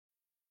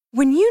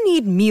When you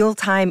need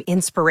mealtime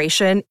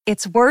inspiration,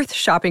 it's worth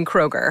shopping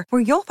Kroger,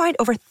 where you'll find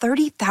over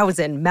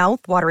 30,000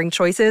 mouth-watering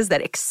choices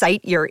that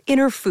excite your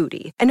inner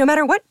foodie. And no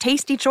matter what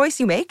tasty choice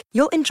you make,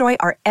 you'll enjoy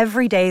our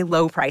everyday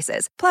low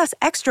prices, plus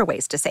extra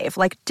ways to save,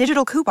 like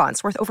digital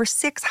coupons worth over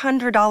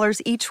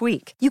 $600 each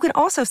week. You can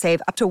also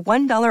save up to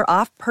 $1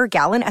 off per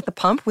gallon at the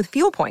pump with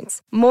fuel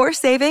points. More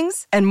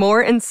savings and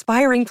more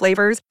inspiring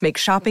flavors make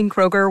shopping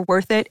Kroger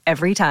worth it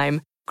every time.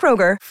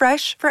 Kroger,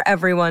 fresh for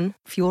everyone.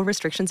 Fuel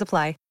restrictions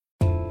apply.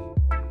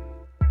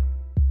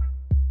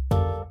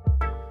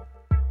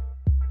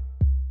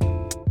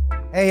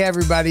 Hey,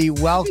 everybody.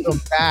 Welcome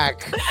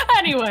back.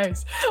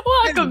 Anyways,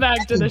 welcome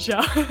back to the show.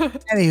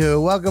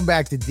 Anywho, welcome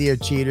back to Dear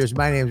Cheaters.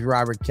 My name is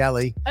Robert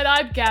Kelly. And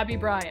I'm Gabby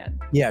Bryan.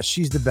 Yeah,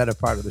 she's the better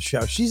part of the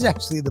show. She's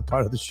actually the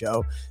part of the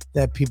show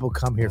that people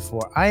come here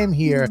for. I am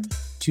here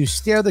to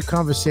steer the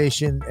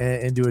conversation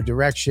into a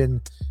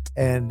direction,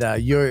 and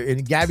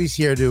Gabby's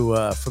here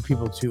to for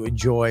people to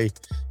enjoy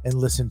and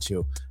listen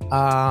to.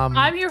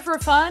 I'm here for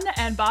fun,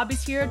 and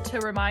Bobby's here to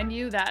remind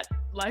you that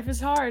life is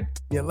hard.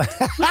 Yeah, life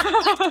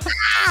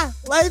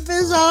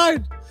is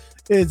hard.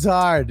 It's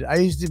hard. I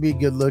used to be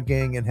good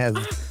looking and have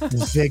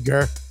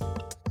vigor.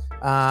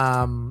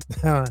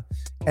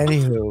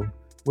 Anywho,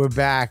 we're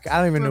back. I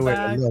don't even know where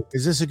to look.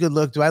 Is this a good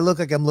look? Do I look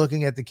like I'm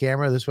looking at the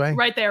camera this way?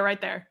 Right there,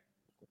 right there.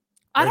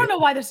 I don't know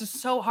why this is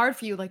so hard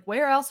for you. Like,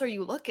 where else are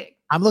you looking?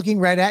 I'm looking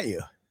right at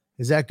you.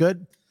 Is that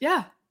good?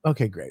 Yeah.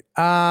 Okay, great.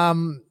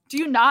 Do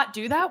you not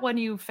do that when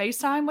you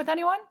FaceTime with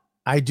anyone?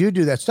 I do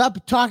that.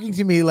 Stop talking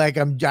to me like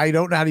I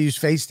don't know how to use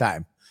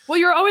FaceTime. Well,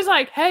 you're always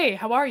like, hey,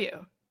 how are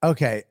you?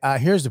 Okay,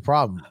 here's the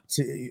problem.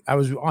 See, I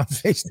was on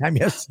FaceTime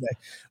yesterday.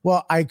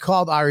 Well, I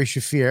called Ari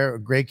Shaffir, a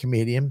great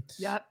comedian.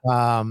 Yep.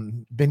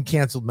 Been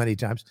canceled many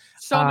times.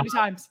 So many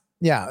times.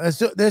 Yeah,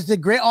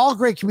 all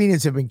great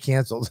comedians have been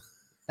canceled.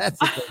 That's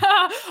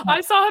I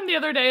saw him the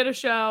other day at a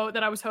show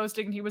that I was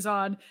hosting and he was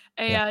on,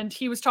 and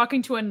he was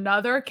talking to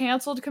another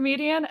canceled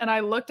comedian, and I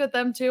looked at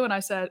them too, and I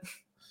said,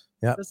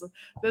 yeah,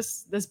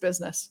 this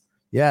business.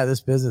 Yeah, this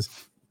business.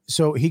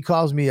 So he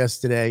calls me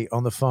yesterday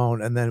on the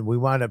phone, and then we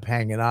wound up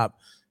hanging up.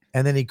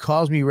 And then he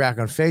calls me back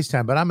on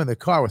FaceTime, but I'm in the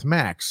car with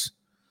Max.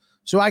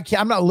 So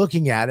I'm not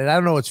looking at it. I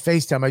don't know it's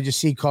FaceTime. I just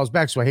see he calls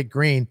back. So I hit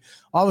green.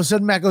 All of a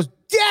sudden, Max goes,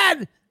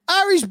 Dad,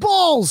 Ari's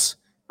balls.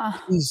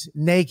 He's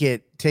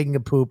naked, taking a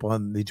poop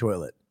on the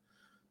toilet.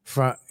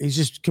 He's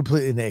just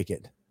completely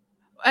naked.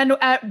 And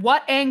at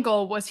what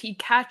angle was he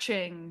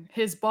catching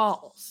his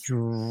balls?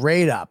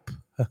 Straight up.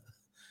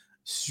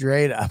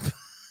 Straight up.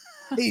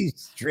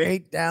 He's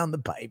straight down the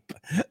pipe.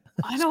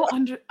 I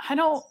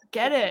don't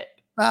get it.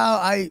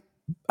 Well,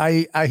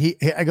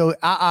 I go,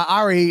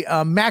 Ari,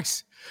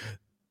 Max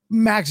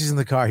is in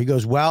the car. He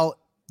goes, well,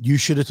 you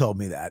should have told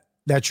me that.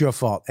 That's your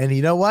fault. And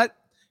you know what?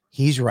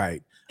 He's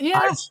right.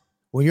 Yeah.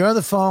 When you're on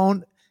the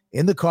phone,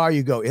 in the car,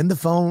 you go, in the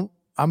phone,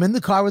 I'm in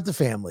the car with the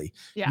family.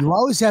 Yeah. You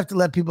always have to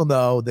let people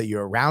know that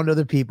you're around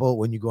other people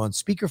when you go on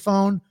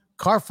speakerphone,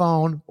 car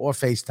phone, or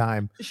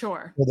FaceTime.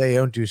 Sure. Where they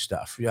don't do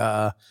stuff.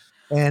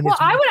 And well,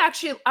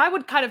 I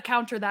would kind of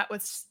counter that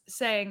with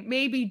saying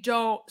maybe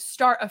don't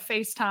start a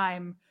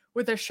FaceTime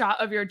with a shot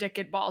of your dick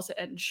and balls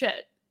and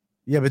shit.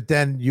 Yeah, but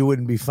then you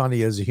wouldn't be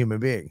funny as a human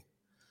being.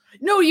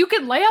 No, you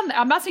can lay on that.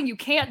 I'm not saying you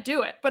can't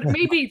do it, but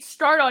maybe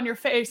start on your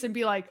face and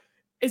be like,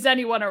 is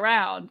anyone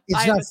around?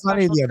 It's not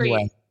funny the other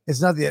way.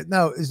 It's not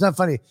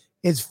funny.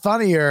 It's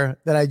funnier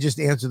that I just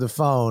answer the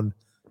phone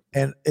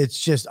and it's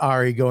just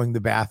Ari going to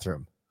the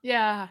bathroom.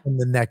 Yeah. And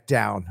the neck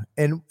down.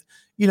 And,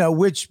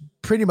 which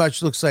pretty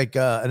much looks like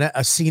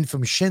a scene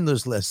from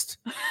Schindler's List.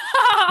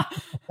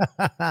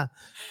 His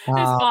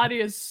body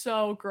is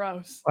so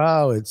gross.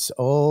 Oh, it's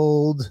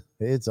old.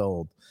 It's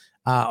old.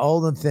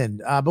 Old and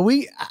thin. But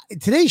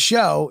today's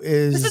show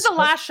is... This is the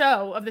last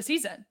show of the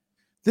season.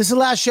 This is the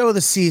last show of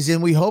the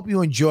season. We hope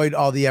you enjoyed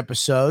all the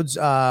episodes.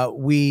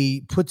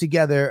 We put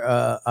together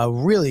a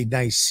really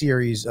nice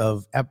series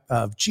of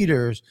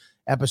Cheaters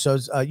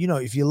episodes.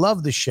 If you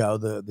love the show,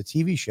 the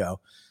TV show,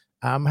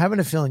 I'm having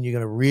a feeling you're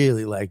going to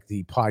really like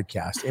the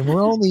podcast. And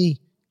we're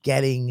only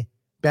getting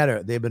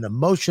better. There have been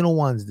emotional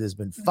ones. There's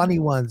been funny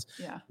ones.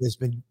 Yeah. There's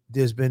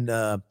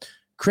been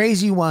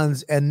crazy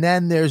ones. And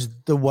then there's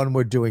the one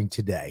we're doing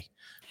today,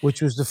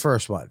 which was the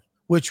first one,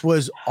 which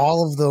was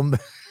all of them.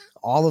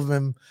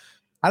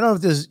 I don't know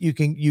if this you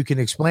can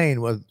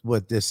explain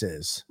what this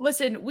is.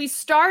 Listen, we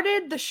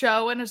started the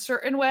show in a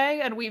certain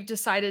way, and we've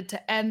decided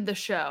to end the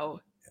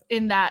show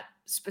in that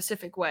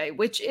specific way,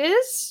 which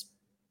is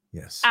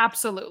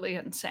absolutely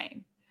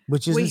insane.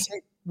 Which is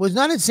insane. Well, it's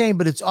not insane,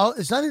 but it's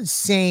not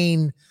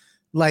insane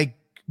like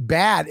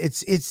bad.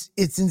 It's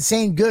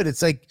insane good.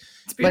 It's like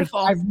it's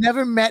beautiful. Like, I've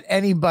never met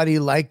anybody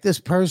like this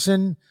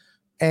person,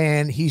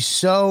 and he's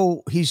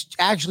changed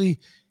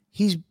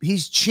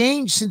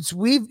since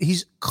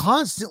he's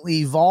constantly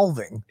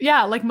evolving.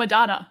 Yeah, like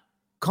Madonna.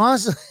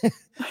 Constantly.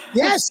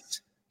 Yes.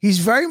 He's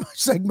very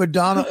much like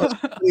Madonna,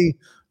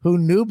 who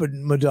knew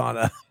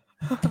Madonna.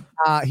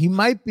 He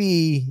might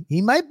be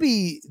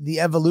the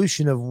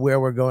evolution of where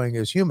we're going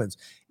as humans.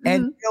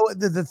 And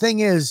the thing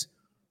is,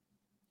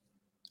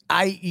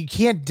 you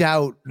can't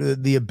doubt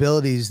the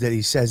abilities that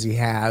he says he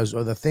has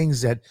or the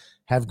things that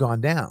have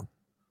gone down.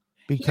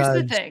 Because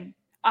here's the thing.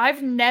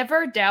 I've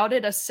never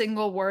doubted a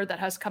single word that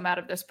has come out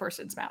of this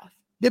person's mouth.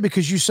 Yeah,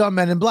 because you saw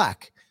Men in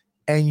Black,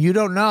 and you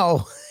don't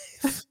know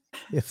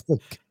if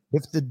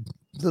the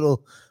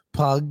little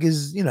pug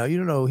is, you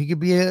don't know, he could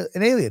be an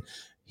alien.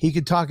 He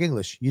could talk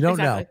English. You don't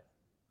know.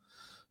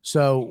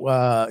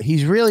 So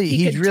he's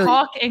really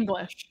talk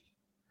English.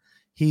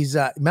 He's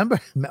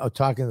remember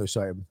talk English.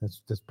 Sorry,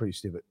 that's pretty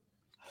stupid.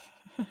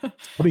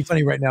 It'll be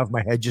funny right now if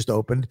my head just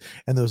opened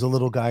and there was a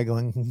little guy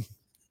going.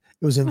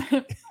 It was our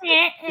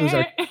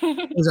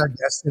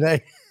guest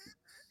today.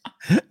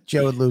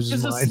 Joe would lose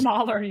his mind. Just a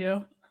smaller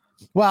you.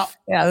 Well,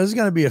 yeah, this is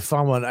going to be a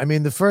fun one. I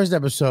mean, the first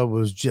episode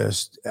was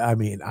just,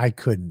 I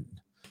couldn't.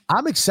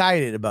 I'm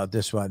excited about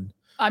this one.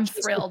 I'm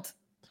thrilled.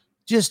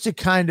 Just to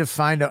kind of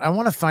find out. I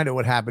want to find out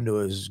what happened to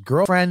his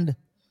girlfriend.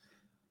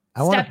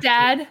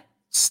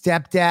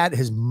 Stepdad,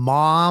 his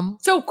mom.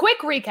 So quick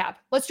recap.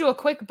 Let's do a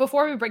quick,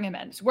 before we bring him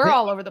in. We're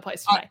all over the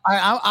place today.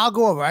 I'll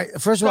go over. Right?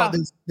 First of all,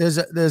 there's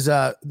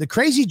the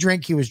crazy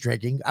drink he was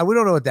drinking. We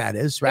don't know what that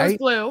is, right?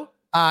 It was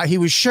blue. He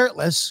was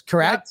shirtless,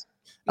 correct?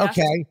 Yep.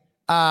 Okay.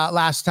 Yes.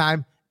 Last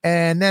time.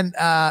 And then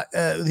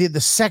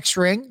the sex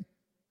ring.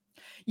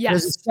 Yes.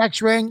 There's a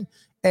sex ring.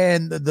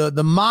 And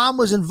the mom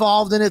was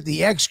involved in it.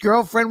 The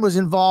ex-girlfriend was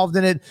involved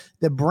in it.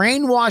 The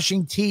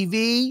brainwashing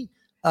TV.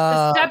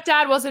 The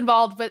stepdad was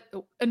involved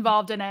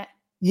in it.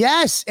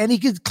 Yes, and he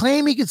could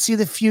claim he could see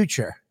the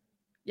future.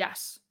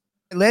 Yes.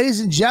 Ladies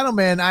and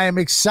gentlemen, I am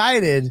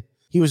excited.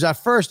 He was our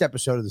first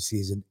episode of the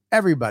season.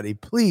 Everybody,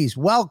 please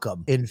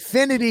welcome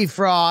Infinity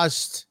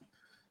Frost.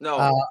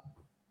 No.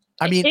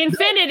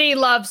 Infinity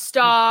Love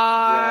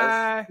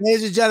Star. Yes.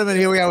 Ladies and gentlemen,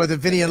 here we are with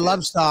Infinity and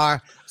Love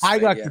Star. I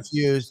got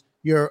confused.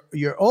 Your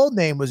old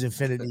name was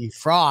Infinity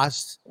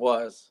Frost.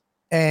 Was.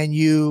 And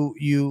you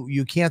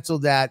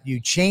canceled that. You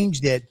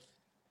changed it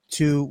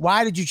to,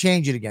 why did you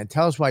change it again?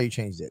 Tell us why you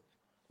changed it.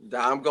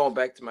 I'm going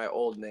back to my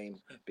old name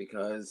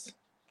because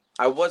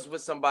I was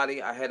with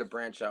somebody. I had to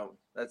branch out.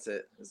 That's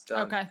it. It's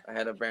done. Okay. I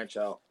had to branch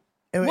out.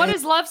 What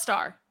is Love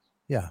Star?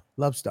 Yeah,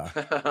 Love Star.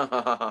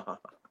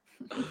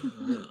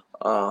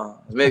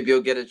 Maybe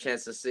you'll get a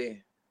chance to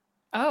see.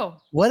 Oh.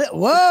 What?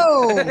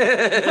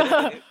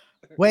 Whoa.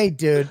 Wait,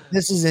 dude,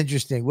 this is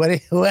interesting. What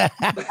is Love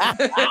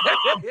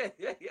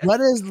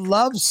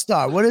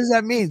Star? What does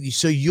that mean?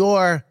 So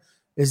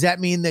does that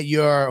mean that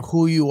you're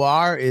who you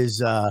are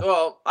is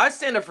well, I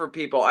stand up for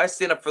people. I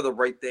stand up for the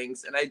right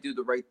things and I do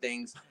the right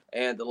things.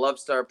 And the Love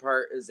Star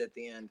part is at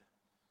the end.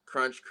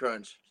 Crunch,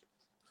 crunch.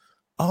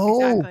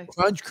 Oh, exactly.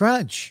 Crunch,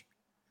 crunch.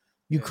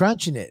 You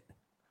crunching it.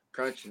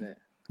 Crunching it.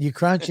 You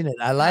crunching it.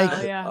 I like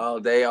it. Yeah. All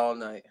day, all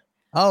night.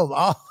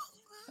 Oh.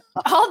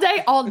 All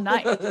day, all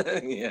night.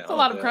 Yeah, it's a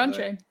lot of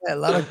crunching. Yeah, a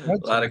lot of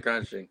crunching. A lot of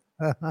crunching.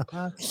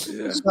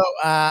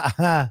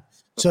 Yeah.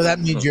 So that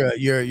means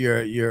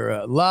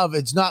your love.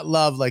 It's not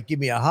love like give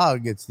me a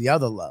hug. It's the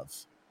other love.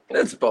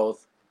 It's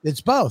both.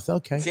 It's both.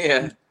 Okay.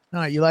 Yeah.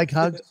 All right. You like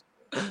hugs?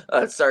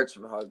 It starts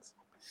with hugs.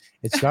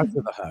 It starts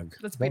with a hug.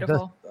 That's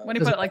beautiful. When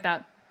you put it like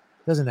that.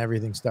 Doesn't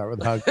everything start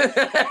with a hug?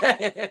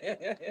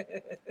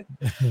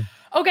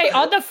 Okay,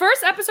 on the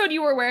first episode,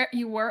 you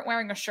weren't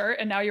wearing a shirt,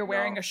 and now you're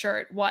wearing a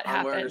shirt. What happened?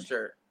 I'm wearing a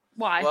shirt.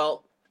 Why?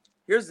 Well,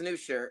 here's the new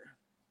shirt.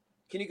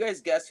 Can you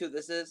guys guess who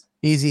this is?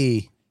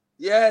 Easy.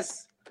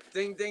 Yes.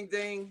 Ding, ding,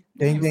 ding.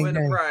 Ding, you win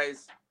a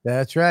prize.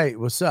 That's right.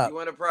 What's up? You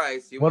win a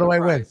prize. What do I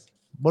win?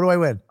 What do I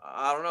win?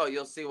 I don't know.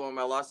 You'll see when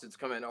my lawsuits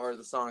come in or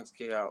the songs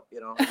kick out.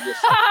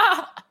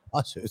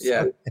 Lawsuits.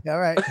 Yeah. All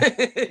right.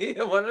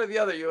 One or the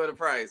other, you win a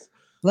prize.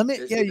 Let me.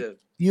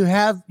 You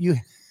have.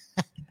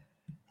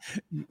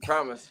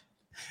 Promise.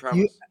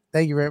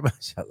 Thank you very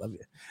much. I love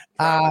you.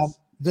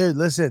 Dude,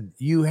 listen.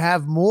 You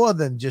have more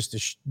than just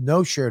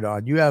no shirt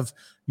on.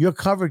 You're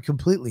covered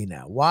completely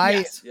now. Why?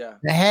 Yes. Yeah.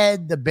 The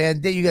head, the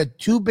bandana. You got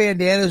 2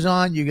 bandanas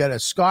on. You got a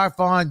scarf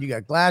on. You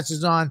got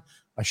glasses on.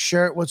 A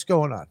shirt. What's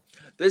going on?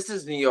 This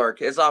is New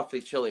York. It's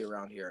awfully chilly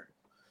around here.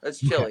 It's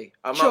chilly.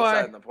 I'm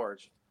outside on the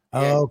porch.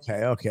 Yeah.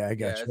 Okay. I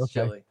got you. It's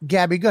chilly.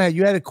 Gabby, go ahead.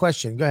 You had a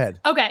question. Go ahead.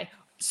 Okay.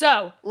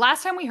 So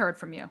last time we heard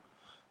from you.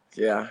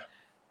 Yeah.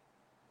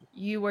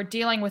 You were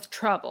dealing with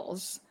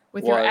troubles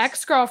with your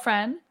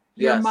ex-girlfriend,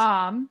 your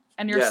mom,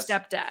 and your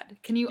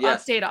stepdad. Can you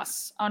update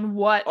us on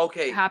what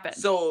happened?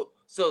 So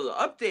the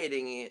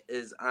updating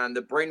is on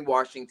the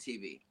brainwashing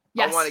TV.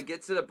 Yes. I want to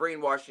get to the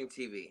brainwashing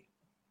TV.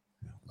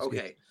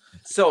 Okay.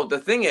 So the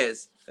thing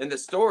is, in the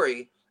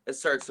story, it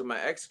starts with my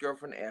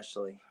ex-girlfriend,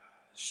 Ashley.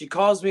 She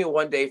calls me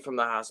one day from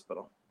the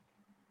hospital.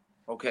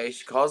 Okay.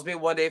 She calls me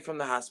one day from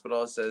the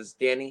hospital and says,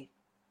 Danny,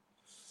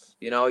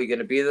 you're going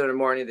to be there in the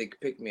morning. They can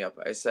pick me up.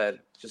 I said,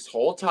 just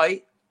hold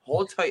tight,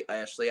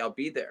 Ashley. I'll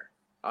be there.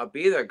 I'll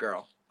be there,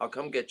 girl. I'll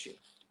come get you.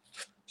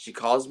 She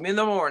calls me in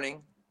the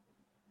morning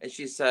and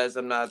she says,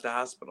 I'm not at the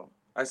hospital.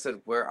 I said,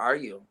 where are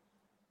you?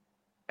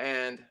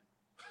 And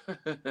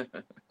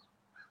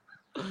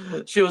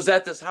she was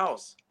at this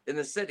house in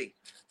the city.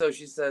 So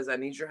she says, I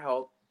need your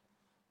help.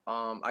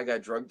 I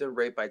got drugged and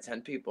raped by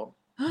 10 people.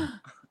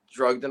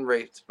 Drugged and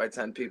raped by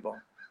 10 people.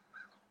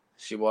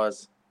 She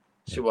was.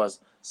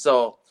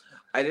 So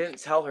I didn't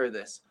tell her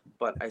this,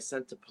 but I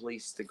sent the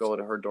police to go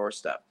to her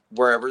doorstep,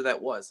 wherever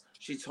that was.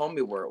 She told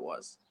me where it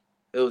was.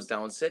 It was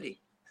down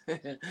city.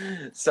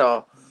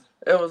 So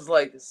it was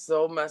like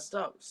so messed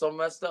up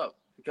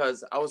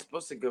because I was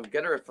supposed to go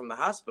get her from the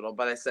hospital,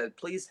 but I said,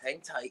 please hang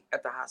tight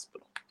at the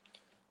hospital.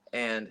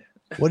 And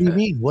what do you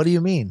mean? What do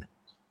you mean?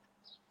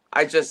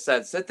 I just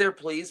said, sit there,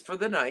 please, for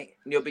the night,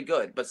 and you'll be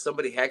good. But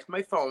somebody hacked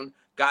my phone,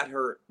 got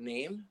her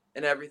name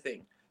and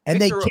everything. And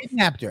they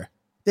kidnapped her.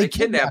 They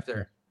kidnapped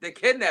her. They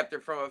kidnapped her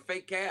from a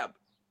fake cab.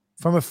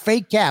 From a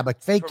fake cab,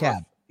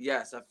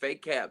 Yes, a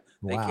fake cab.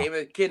 Wow. They came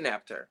and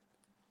kidnapped her.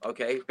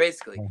 Okay,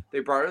 basically, they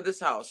brought her to this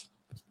house.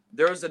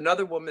 There was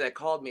another woman that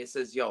called me and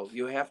says, yo,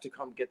 you have to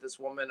come get this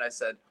woman. I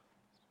said,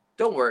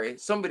 don't worry,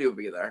 somebody will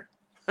be there.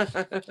 I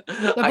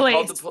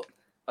called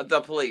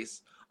the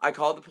police. I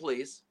called the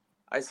police.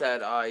 I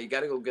said, you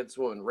got to go get this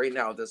woman right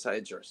now at this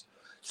address.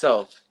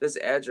 So this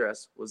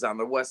address was on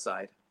the west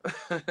side.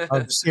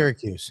 Of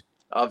Syracuse.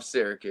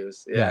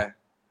 Yeah.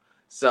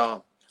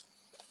 So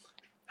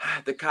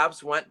the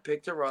cops went,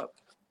 picked her up,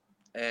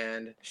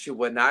 and she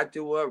would not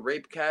do a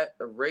rape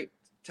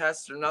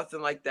test or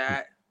nothing like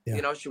that. Yeah.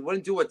 You know, she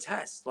wouldn't do a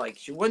test. Like,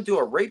 she wouldn't do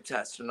a rape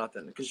test or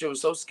nothing because she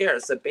was so scared. I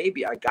said,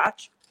 baby, I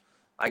got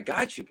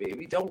you,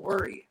 baby. Don't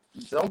worry.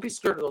 Don't be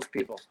scared of those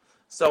people.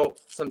 So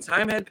some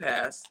time had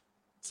passed.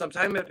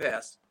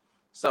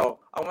 So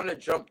I want to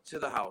jump to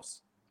the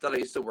house that I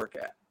used to work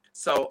at.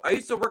 So I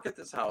used to work at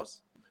this house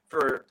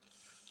for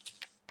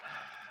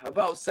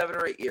about 7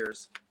 or 8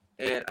 years.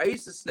 And I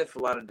used to sniff a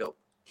lot of dope.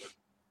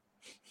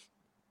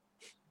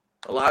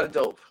 A lot of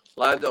dope.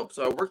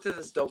 So I worked at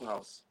this dope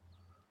house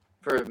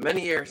for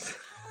many years.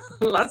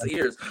 Lots of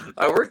years.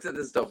 I worked at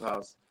this dope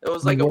house. It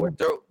was like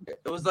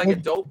a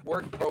dope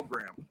work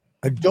program.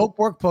 A dope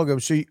work program.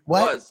 So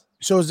what? Was.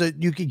 So is it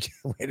you can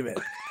wait a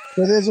minute.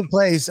 So there's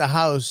a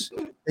house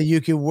that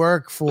you can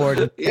work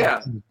for.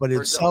 Yeah. But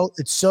it's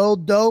so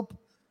dope,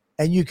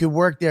 and you can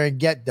work there and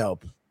get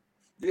dope.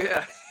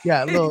 Yeah.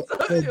 Yeah.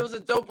 It was a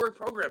dope work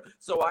program.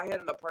 So I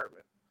had an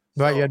apartment.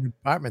 Right. You had an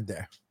apartment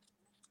there.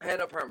 I had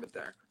an apartment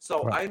there.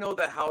 So right. I know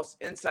the house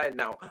inside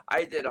now.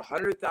 I did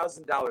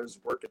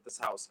 $100,000 work at this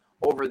house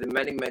over the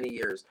many, many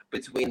years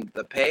between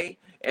the pay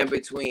and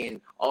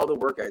between all the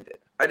work I did.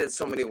 I did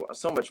so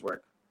much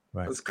work.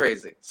 Right. It's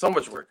crazy. So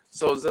much work.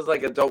 So it's just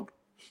like a dope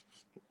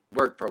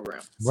work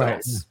program. So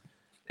right.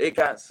 It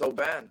got so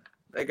bad.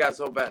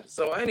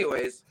 So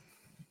anyways,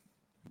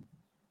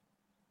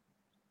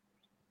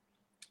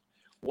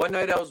 one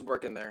night I was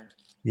working there.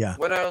 Yeah.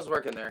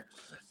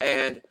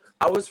 And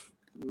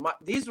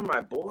these were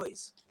my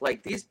boys.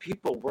 Like, these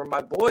people were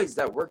my boys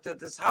that worked at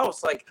this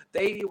house. Like,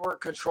 they were in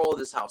control of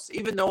this house,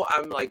 even though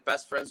I'm like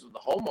best friends with the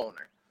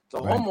homeowner. The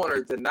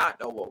homeowner did not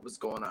know what was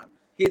going on.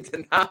 He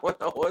did not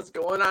know what's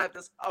going on at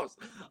this house.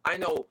 I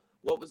know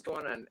what was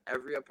going on in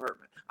every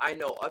apartment. I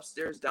know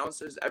upstairs,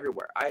 downstairs,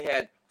 everywhere. I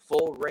had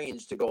full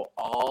range to go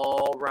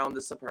all around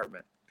this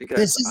apartment because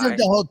this isn't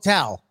the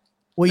hotel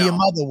where your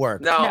mother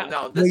worked.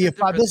 No.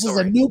 This is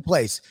a new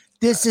place.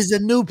 This is a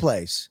new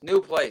place.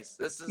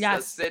 This is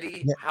a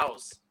city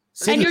house.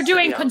 And you're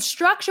doing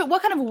construction.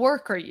 What kind of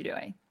work are you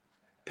doing?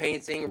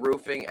 Painting,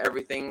 roofing,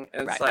 everything,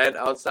 inside,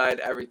 outside,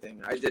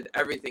 everything. I did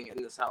everything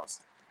in this house.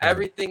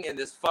 Everything in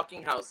this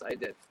fucking house, I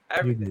did.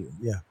 Everything.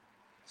 Yeah.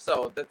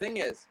 So the thing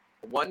is,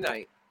 one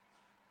night,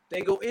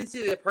 they go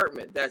into the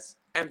apartment that's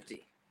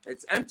empty.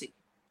 It's empty.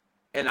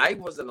 And I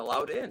wasn't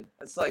allowed in.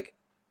 It's like,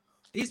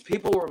 these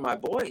people were my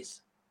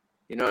boys.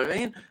 You know what I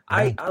mean?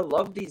 Yeah. I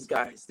love these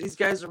guys. These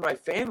guys are my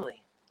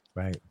family.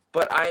 Right.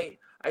 But I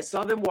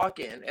saw them walk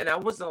in, and I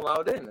wasn't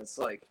allowed in. It's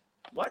like,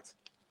 what?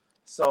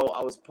 So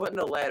I was putting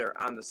a ladder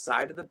on the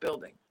side of the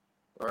building.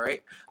 All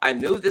right. I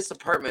knew this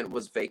apartment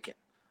was vacant.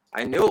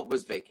 I knew it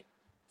was vacant.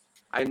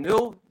 I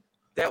knew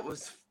that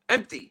was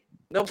empty.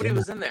 Nobody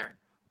was in there.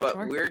 But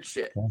weird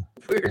shit.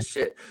 Weird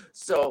shit.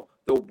 So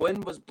the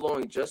wind was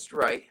blowing just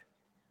right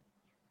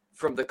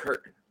from the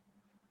curtain.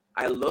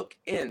 I look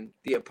in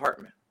the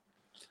apartment.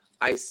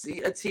 I see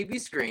a TV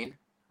screen.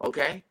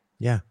 Okay.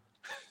 Yeah.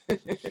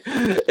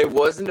 It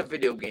wasn't a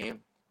video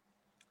game.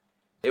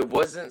 It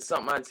wasn't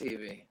something on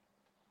TV.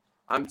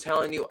 I'm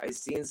telling you, I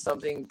seen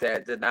something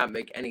that did not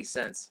make any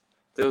sense.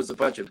 There was a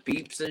bunch of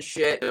beeps and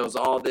shit. It was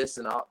all this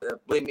and all.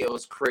 Believe me, it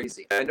was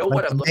crazy. I know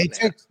what I'm looking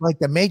at. Like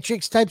the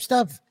Matrix type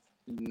stuff?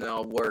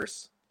 No,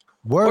 worse.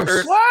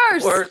 Worse.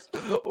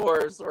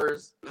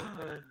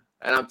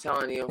 And I'm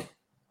telling you,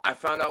 I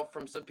found out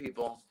from some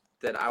people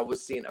that I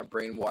was seeing a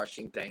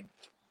brainwashing thing.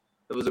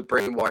 It was a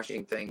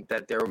brainwashing thing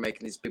that they were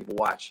making these people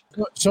watch.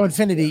 So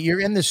Infinity,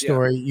 you're in the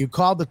story. You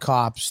call the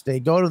cops. They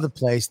go to the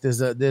place.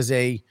 There's a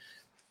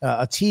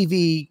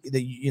TV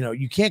that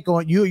you can't go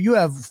on. You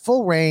have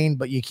full reign,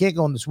 but you can't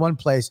go in this one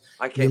place.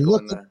 I can't go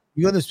in there.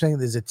 You go to this thing.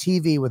 There's a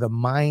TV with a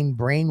mind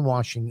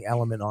brainwashing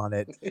element on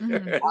it.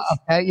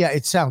 Yeah,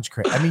 it sounds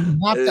crazy. I mean,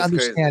 you have to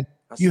understand.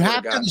 You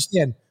have to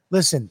understand.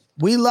 Listen,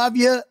 we love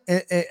you,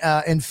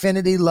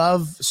 Infinity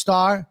Love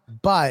Star,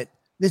 but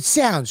it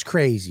sounds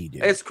crazy,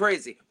 dude. It's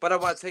crazy, but I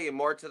want to tell you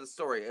more to the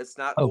story. It's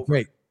not over.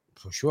 Great.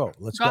 For sure.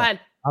 Let's go. Go ahead.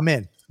 I'm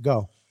in.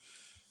 Go.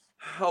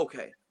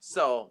 Okay.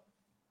 So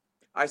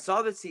I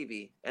saw the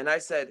TV and I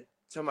said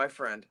to my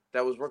friend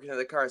that was working in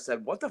the car, I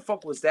said, what the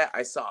fuck was that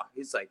I saw?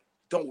 He's like,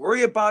 don't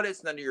worry about it.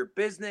 It's none of your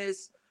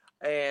business.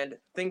 And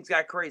things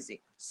got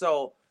crazy.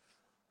 So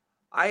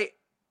I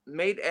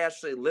made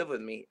Ashley live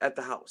with me at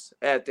the house,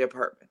 at the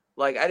apartment.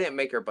 Like, I didn't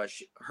make her, but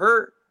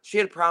she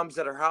had problems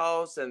at her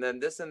house and then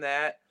this and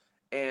that.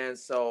 And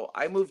so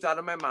I moved out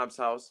of my mom's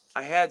house.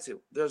 I had to.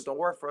 There's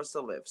nowhere for us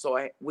to live.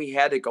 So we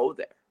had to go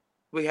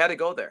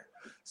there.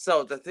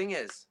 So the thing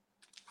is,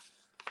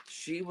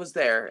 she was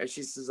there and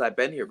she says, I've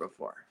been here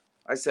before.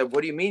 I said,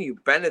 what do you mean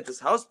you've been at this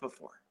house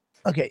before?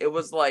 Okay. It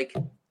was like,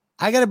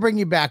 I got to bring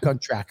you back on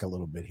track a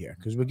little bit here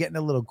because we're getting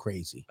a little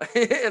crazy.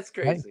 It's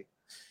crazy.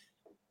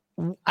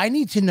 Right? I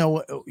need to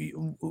know,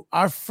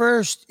 our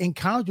first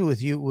encounter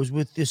with you was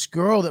with this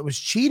girl that was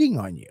cheating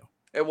on you.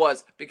 It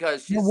was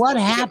because she's. What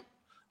happened?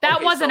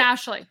 That wasn't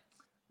Ashley.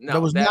 No,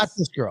 that was not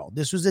this girl.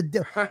 This was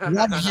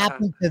what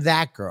happened to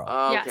that girl?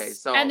 Okay, yes.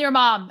 so and your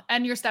mom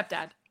and your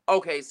stepdad.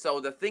 Okay, so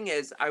the thing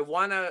is,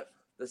 the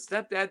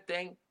stepdad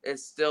thing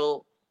is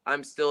still,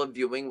 I'm still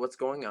viewing what's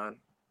going on.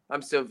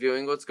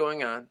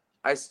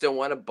 I still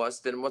want to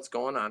bust in what's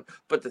going on.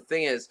 But the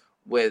thing is,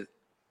 with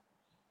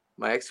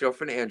my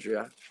ex-girlfriend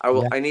Andrea,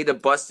 I need to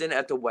bust in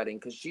at the wedding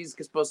because she's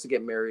supposed to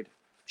get married.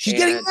 She's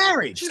getting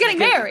married. She's getting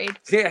married.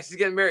 Yeah, she's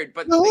getting married.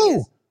 But the thing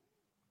is,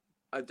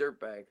 a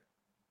dirtbag.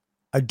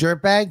 A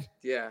dirtbag?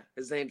 Yeah,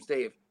 his name's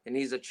Dave, and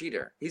he's a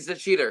cheater. He's a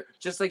cheater,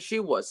 just like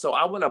she was. So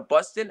I want to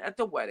bust in at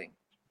the wedding,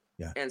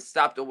 and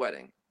stop the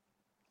wedding.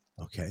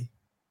 Okay,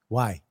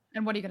 why?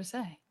 And what are you gonna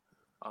say?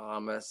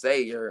 I'm gonna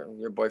say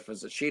your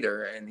boyfriend's a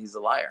cheater and he's a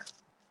liar.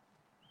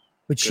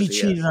 But she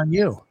cheated on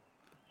you.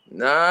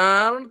 No,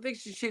 I don't think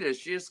she cheated.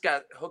 She just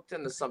got hooked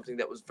into something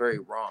that was very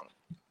wrong.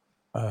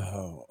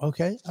 Oh,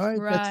 okay, all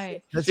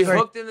right. Right.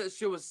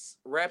 She was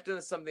wrapped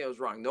into something that was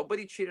wrong.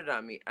 Nobody cheated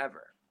on me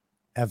ever.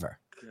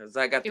 Because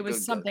I got the good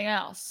something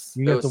else.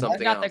 You got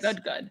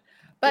the good.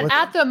 But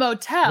at the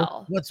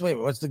motel. What's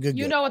the good?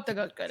 You know what the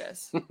good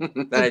is.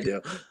 I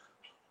do.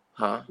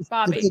 Huh?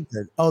 Bobby. The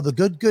good. Oh, the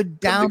good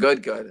down. The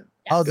good. Yes.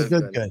 Oh, the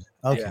good.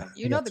 Okay. Yeah.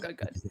 You know the good.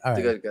 All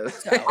right. The good.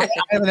 So. I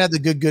haven't had the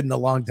good in a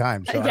long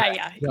time. So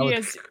yeah.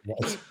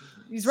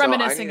 He's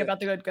reminiscing about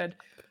the good.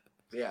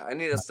 Yeah, I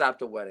need to stop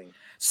the wedding.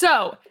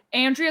 So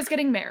Andrea's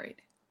getting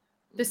married.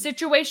 The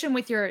situation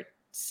with your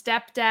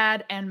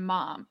stepdad and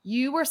mom.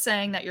 You were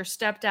saying that your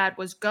stepdad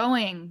was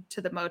going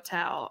to the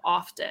motel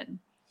often.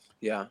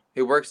 Yeah,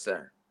 he works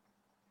there.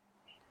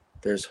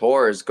 There's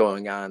whores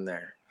going on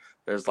there.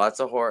 There's lots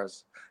of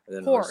whores. And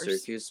then whores.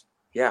 Syracuse,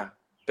 yeah,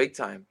 big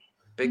time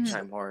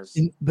whores.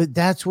 But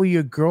that's where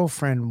your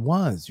girlfriend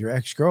was. Your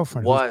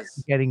ex-girlfriend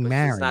was getting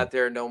married. She's not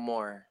there no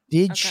more.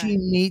 Did she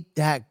meet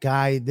that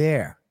guy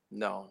there?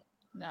 No.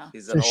 No.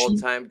 He's an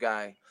old-time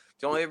guy.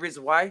 The only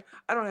reason why,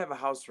 I don't have a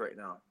house right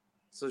now.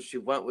 So she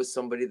went with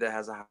somebody that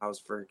has a house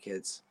for her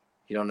kids.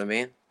 You know what I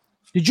mean?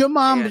 Is your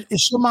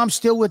mom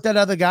still with that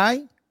other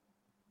guy?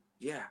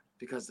 Yeah,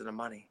 because of the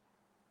money.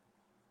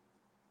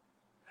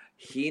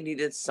 He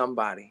needed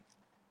somebody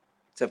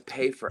to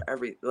pay for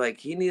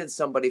he needed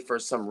somebody for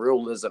some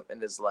realism in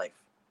his life.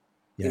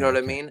 You know what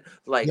I mean?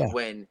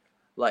 When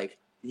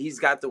he's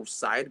got the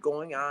side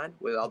going on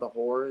with all the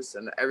whores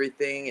and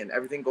everything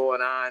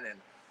going on and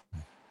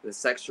the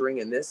sex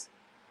ring and this,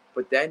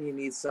 but then he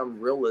needs some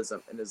realism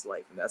in his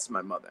life, and that's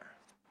my mother.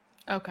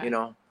 Okay. You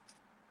know,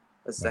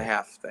 that's the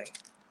half thing.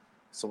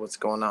 So what's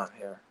going on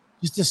here?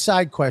 Just a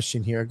side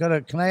question here.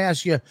 Can I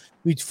ask you,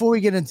 before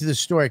we get into the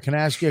story, can I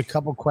ask you a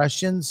couple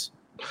questions?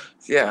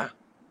 Yeah.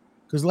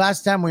 Because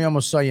last time we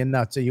almost saw you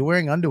nuts. Are you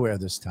wearing underwear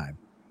this time?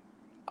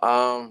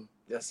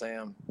 Yes, I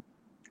am.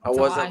 I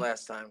wasn't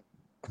last time.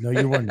 No,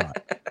 you were not.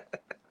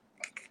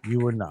 You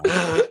were not.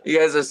 You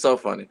guys are so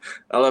funny.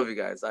 I love you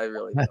guys. I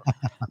really do.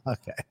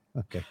 Okay,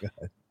 go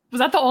ahead. Was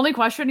that the only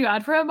question you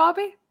had for him,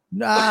 Bobby?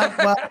 Nah,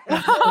 well,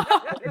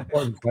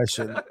 important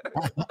question.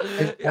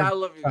 Yeah, I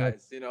love you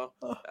guys. You know,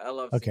 I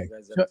love seeing you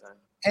guys every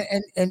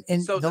time.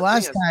 And so the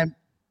last time,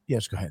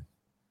 yes, go ahead.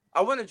 I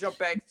want to jump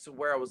back to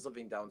where I was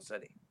living down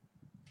city.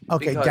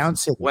 Okay, down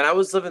city. When I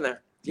was living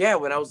there,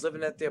 when I was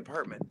living at the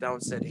apartment down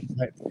city,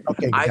 right.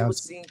 Okay, I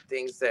was seeing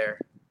things there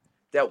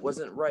that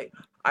wasn't right.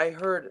 I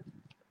heard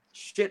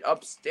shit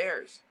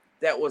upstairs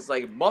that was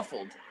like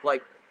muffled,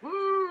 like.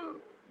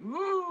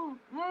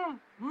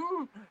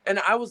 And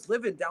I was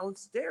living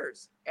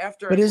downstairs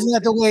after. But isn't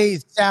that the way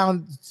it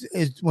sounds?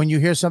 Is when you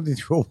hear something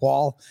through a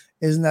wall?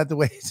 Isn't that the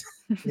way?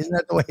 Isn't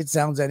that the way it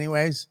sounds,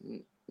 anyways?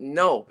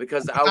 No,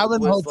 because I was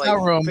in the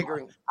hotel room.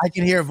 figuring. I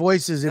can hear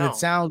voices, and it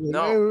sounds.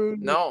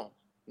 No.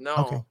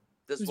 Okay.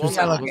 This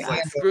woman was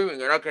like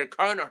screaming, and I could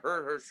kind of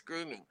hear her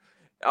screaming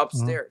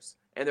upstairs,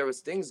 and there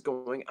was things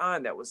going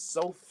on that was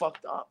so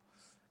fucked up,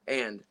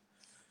 and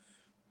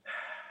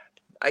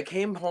I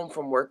came home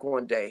from work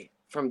one day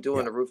from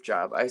doing a roof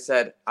job. I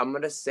said, I'm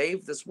going to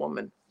save this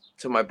woman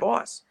to my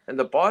boss. And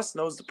the boss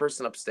knows the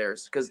person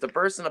upstairs because the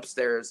person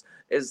upstairs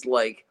is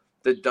like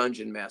the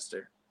dungeon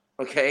master,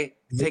 okay?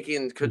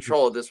 Taking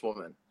control of this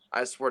woman.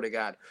 I swear to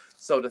God.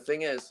 So the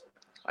thing is,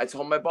 I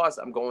told my boss,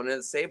 I'm going in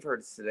to save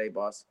her today,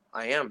 boss.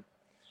 I am.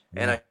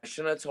 And I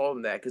shouldn't have told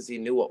him that because he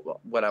knew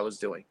what I was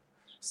doing.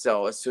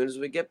 So as soon as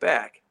we get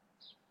back,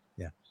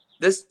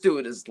 this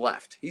dude is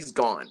left. He's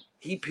gone.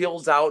 He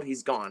peels out.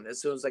 He's gone.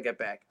 As soon as I get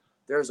back,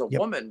 there's a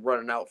woman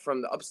running out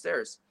from the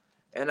upstairs.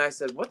 And I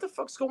said, what the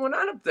fuck's going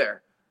on up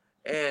there?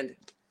 And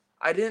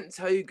I didn't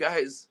tell you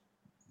guys.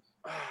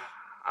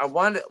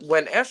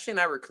 When Ashley and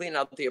I were cleaning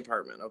out the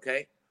apartment,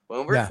 okay? When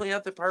we were cleaning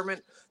out the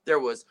apartment, there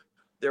was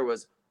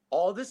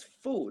all this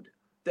food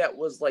that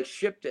was like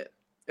shipped in.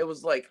 It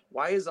was like,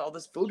 why is all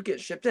this food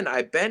getting shipped in?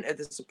 I've been at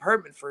this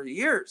apartment for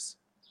years.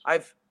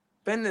 I've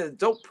been in the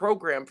dope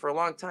program for a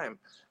long time.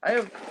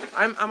 I'm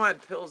on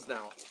pills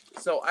now,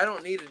 so I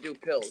don't need to do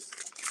pills.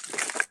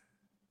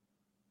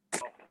 You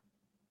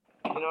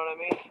know what I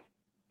mean?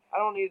 I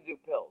don't need to do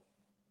pills.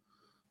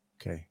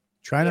 Okay.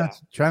 Try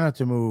not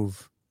to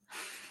move.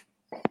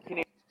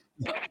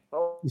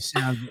 You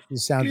sound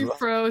You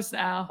froze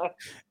now.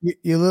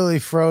 You literally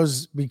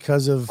froze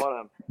because of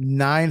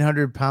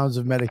 900 pounds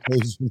of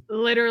medication.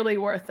 Literally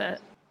worth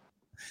it.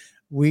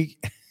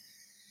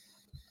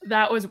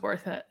 That was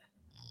worth it.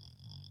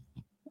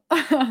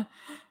 I'm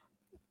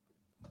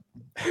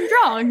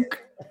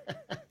drunk.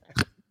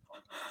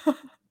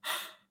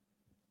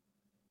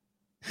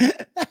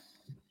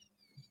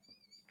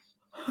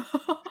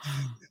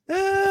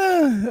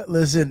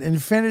 Listen,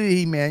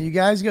 Infinity, man, you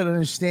guys got to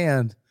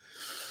understand.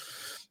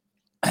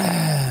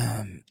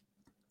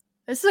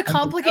 This is a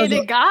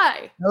complicated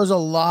guy. That was a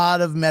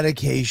lot of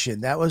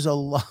medication. That was a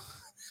lot.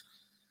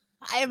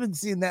 I haven't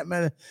seen that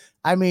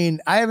I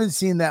haven't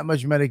seen that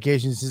much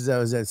medication since I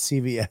was at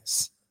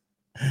CVS.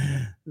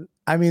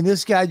 I mean,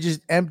 this guy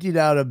just emptied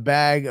out a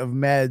bag of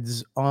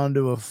meds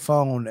onto a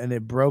phone and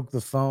it broke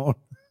the phone.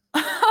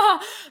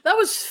 That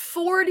was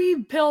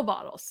 40 pill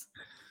bottles.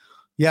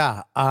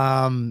 Yeah.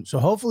 So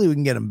hopefully we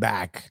can get him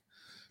back.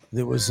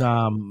 There was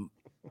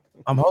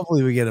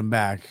hopefully we get him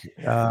back.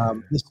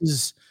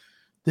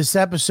 This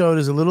episode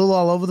is a little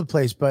all over the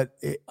place, but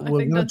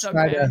we're going to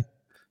try to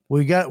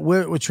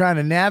we're trying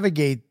to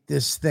navigate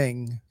this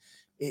thing.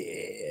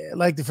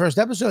 Like the first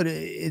episode,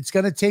 it's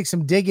going to take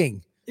some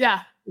digging.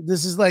 Yeah.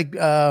 This is like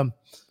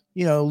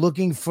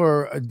looking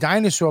for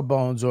dinosaur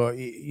bones or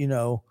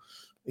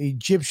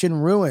Egyptian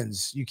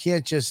ruins. You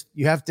can't just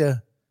you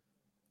gotta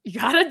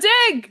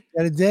dig.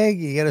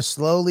 You gotta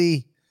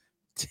slowly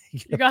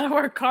you gotta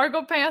wear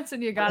cargo pants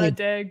and you gotta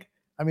dig.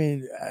 I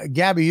mean,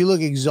 Gabby, you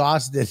look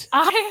exhausted.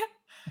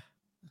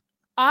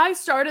 I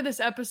started this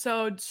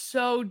episode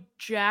so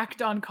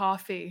jacked on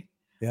coffee.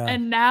 Yeah.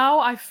 And now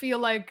I feel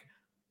like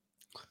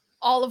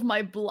all of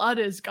my blood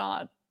is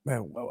gone.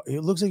 Man,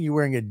 it looks like you're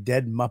wearing a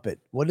dead Muppet.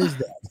 What is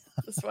that?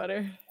 The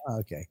sweater. Oh,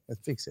 okay,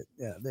 let's fix it.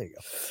 Yeah, there you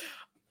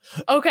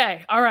go.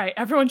 Okay, all right.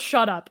 Everyone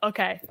shut up.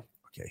 Okay,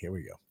 here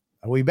we go.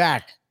 Are we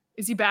back?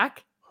 Is he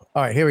back?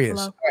 All right, here he is.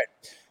 Hello? All right.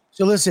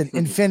 So listen,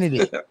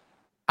 Infinity,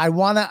 I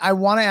wanna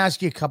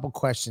ask you a couple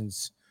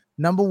questions.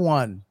 Number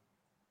one,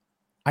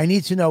 I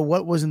need to know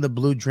what was in the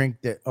blue drink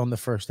that on the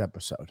first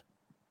episode.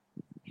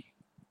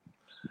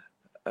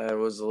 It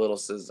was a little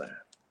scissor.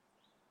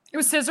 It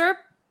was scissor.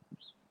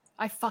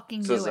 I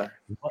fucking knew it.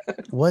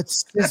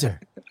 What's scissor?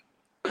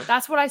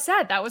 That's what I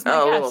said. That was my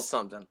guess. A little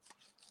something.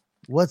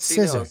 What's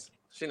scissor?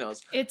 She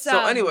knows. It's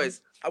so. Anyways,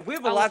 we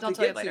have a lot to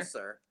get to,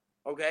 sir.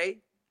 Okay,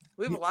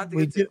 we have a lot to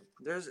get to.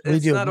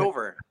 It's not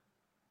over.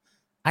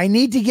 I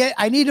need to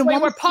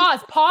wait. We're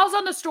pause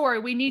on the story.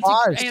 We need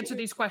to answer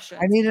these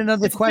questions. I need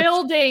another question.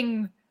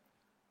 Building.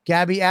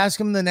 Gabby, ask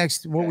him the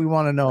next what we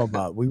want to know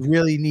about. We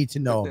really need to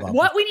know about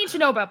what we need to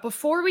know about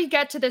before we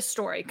get to this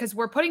story, because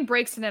we're putting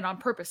breaks in it on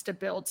purpose to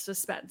build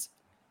suspense.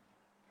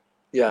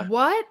 Yeah.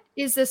 What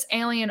is this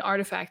alien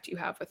artifact you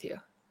have with you?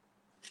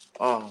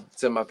 Oh,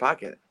 it's in my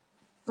pocket.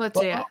 Let's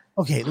see it.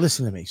 Okay,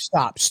 listen to me.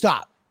 Stop.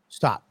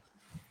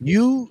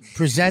 You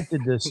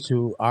presented this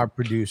to our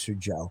producer,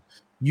 Joe.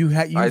 You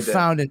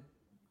found it,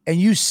 and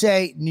you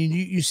said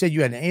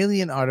you had an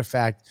alien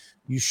artifact.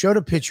 You showed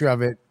a picture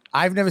of it.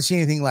 I've never seen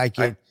anything like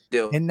it.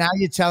 And now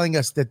you're telling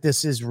us that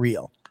this is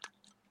real.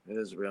 It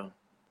is real.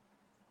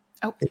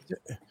 Oh.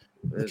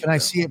 Can I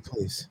see it,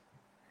 please?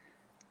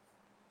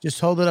 Just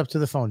hold it up to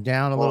the phone.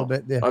 Down a little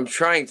bit. There. I'm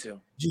trying to.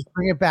 Just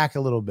bring it back a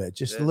little bit.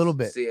 Just a little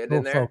bit. See it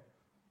in there?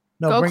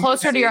 No, go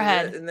closer to your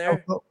head. In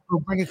there? Go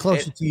bring it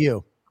closer to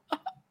you.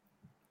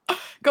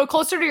 Go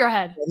closer to your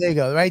head. There you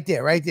go. Right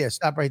there.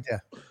 Stop right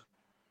there.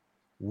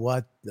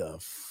 What the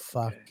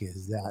fuck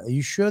is that? Are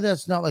you sure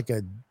that's not like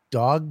a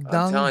dog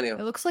dung? I'm telling you.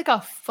 It looks like a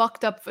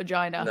fucked up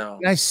vagina. No.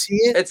 Can I see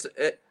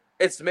it?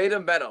 It's made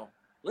of metal.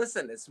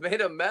 Listen, it's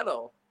made of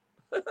metal.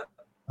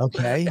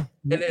 Okay.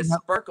 And it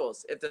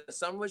sparkles. If the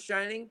sun was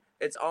shining,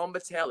 it's all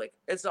metallic.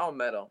 It's all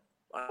metal.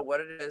 I don't know what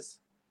it is.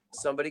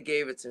 Somebody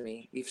gave it to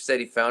me. He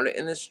said he found it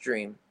in the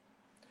stream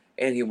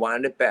and he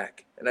wanted it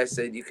back. And I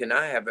said, you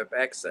cannot have it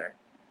back, sir.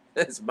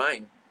 It's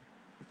mine.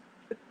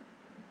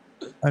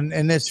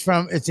 And it's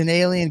an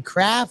alien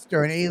craft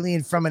or an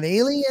alien from an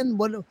alien?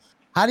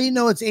 How do you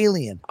know it's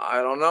alien?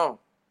 I don't know.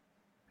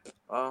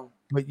 Oh.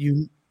 But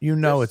you You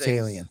know There's it's things-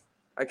 alien.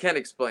 I can't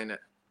explain it.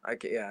 I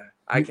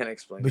can't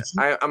explain but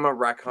it. I'm a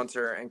rock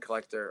hunter and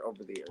collector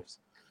over the years.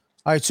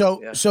 All right,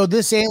 so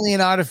this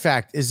alien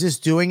artifact, is this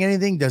doing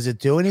anything? Does it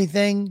do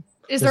anything?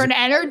 Is there an It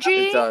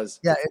energy? does.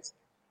 Yeah,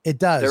 it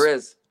does.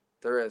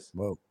 There is.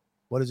 Whoa.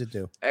 What does it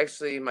do?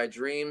 Actually, my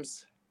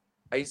dreams,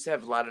 I used to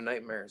have a lot of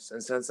nightmares.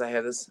 And since I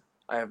have this,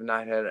 I have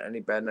not had any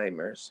bad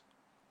nightmares.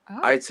 Oh.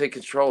 I take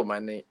control of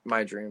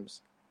my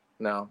dreams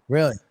now.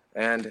 Really?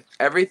 And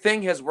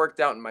everything has worked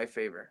out in my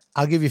favor.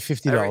 I'll give you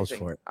 $50 Everything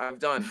for it. I've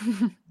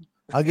done.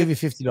 I'll give you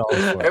 $50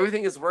 for it.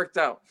 Everything has worked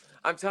out.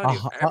 I'm telling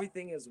you,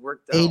 everything has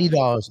worked out.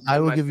 $80. I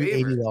in will my give you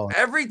favor. $80.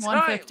 Every time.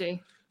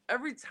 150.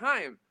 Every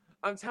time.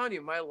 I'm telling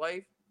you, my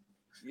life.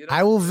 You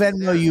I will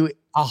Venmo understand. you Things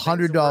have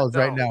 $100 worked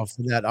right out. now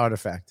for that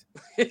artifact.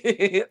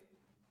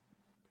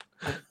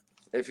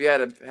 If you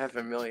had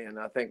 $500,000,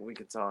 I think we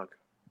could talk.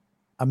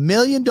 $1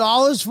 million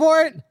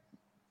for it?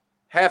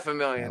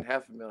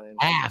 $500,000.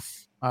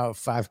 Half. Oh,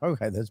 five.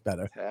 Okay, that's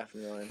better.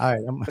 $500,000. All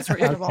right. That's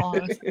reasonable.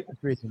 honestly.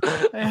 That's reasonable.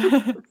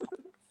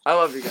 I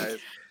love you guys.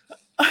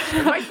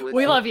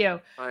 We love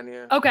you. On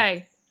here.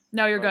 Okay.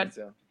 No, you're Love good.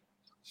 you too.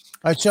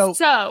 All right, so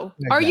So,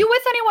 are Okay. you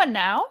with anyone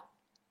now?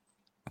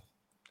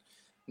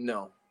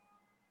 No,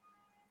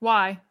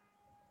 Why?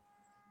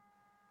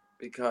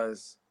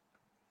 because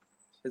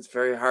it's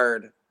very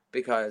hard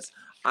because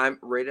I'm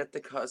right at the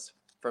cusp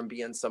from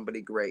being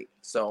somebody great.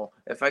 So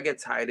if I get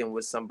tied in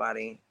with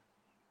somebody,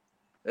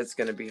 it's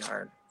gonna be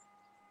hard.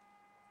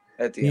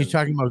 At the you're end.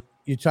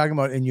 talking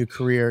about in your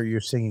career,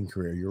 your singing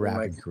career, your In my-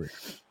 rapping career.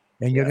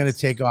 And you're gonna Yes.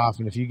 take off.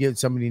 And if you get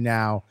somebody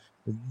now,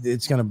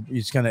 it's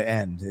gonna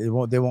end. They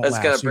won't It's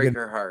last. gonna You're break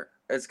her heart.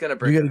 It's gonna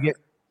break. You're her gonna get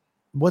heart.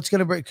 what's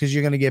gonna break because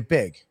you're gonna get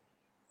big.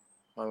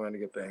 I'm gonna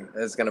get big.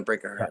 It's gonna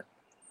break her heart.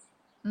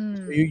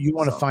 Mm. You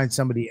want to So- find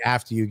somebody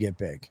after you get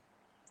big.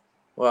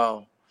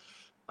 Well,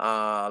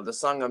 the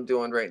song I'm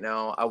doing right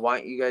now, I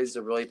want you guys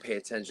to really pay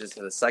attention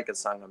to the second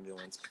song I'm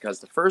doing because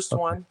the first Okay.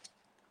 one,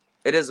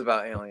 it is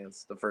about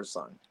aliens. The first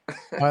song. All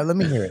right, let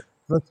me hear it.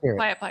 Let's hear it.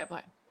 Play it.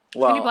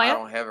 Well, play I it?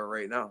 don't have it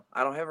right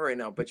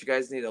now. But you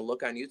guys need to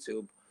look on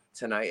YouTube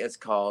tonight. It's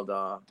called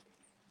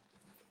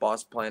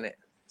Boss Planet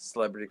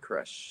Celebrity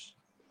Crush.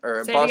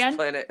 Or Say it Boss again?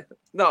 Planet.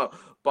 No,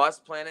 Boss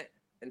Planet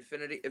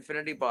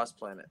Infinity Boss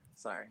Planet.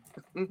 Sorry.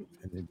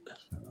 Okay.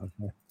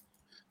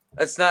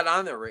 It's not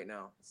on there right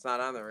now.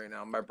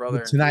 My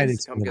brother. tonight needs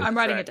it's to come gonna get be. I'm the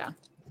writing track. it down.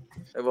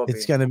 It will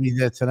It's be. gonna be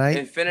there tonight.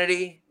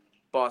 Infinity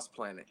Boss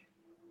Planet.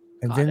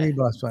 Infinity it.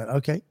 Boss Plan.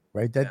 Okay,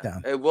 write that Yeah,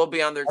 down. It will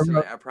be on there I tonight.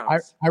 wrote- I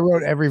promise. I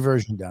wrote every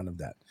version down of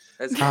that.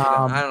 It's coming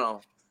Um, I don't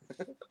know.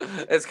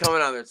 It's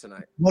coming on there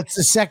tonight. What's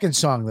the second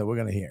song that we're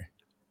gonna hear?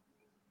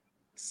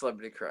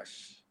 Celebrity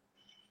Crush.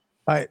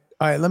 All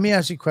right. Let me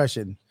ask you a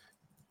question.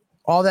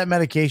 All that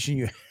medication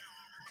you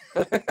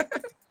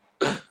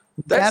That's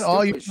that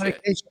all your stupid shit.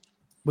 medication?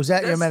 Was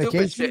that your That's stupid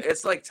medication? shit.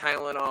 It's like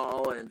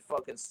Tylenol and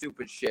fucking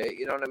stupid shit.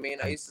 You know what I mean?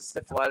 I used to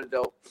sniff a lot of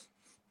dope.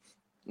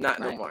 Not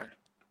no Right. more.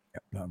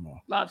 Yep, no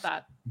more. Love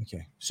that.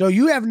 Okay. So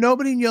you have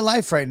nobody in your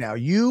life right now.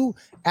 You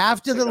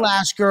after the I know.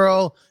 last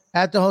girl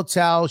at the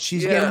hotel,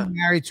 she's Yeah. getting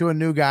married to a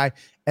new guy,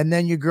 and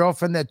then your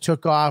girlfriend that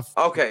took off.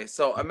 Okay,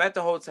 so I'm at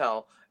the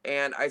hotel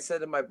and I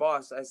said to my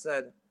boss, I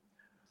said,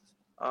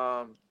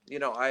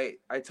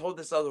 I told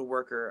this other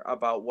worker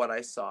about what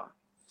I saw.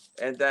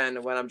 And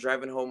then when I'm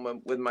driving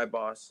home with my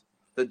boss,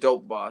 the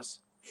dope boss,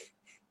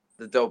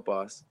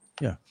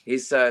 Yeah. he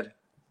said,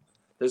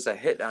 there's a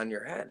hit on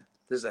your head.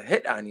 There's a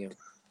hit on you.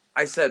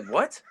 I said,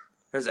 what?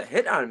 There's a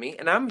hit on me?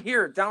 And I'm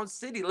here down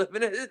city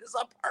living in his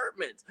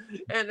apartment.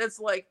 And it's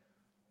like,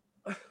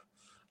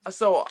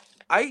 so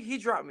he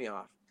dropped me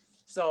off.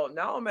 So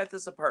now I'm at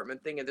this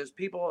apartment thinking there's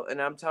people,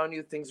 and I'm telling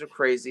you, things are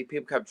crazy.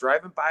 People kept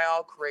driving by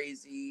all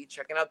crazy,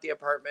 checking out the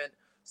apartment.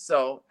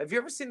 So have you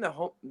ever seen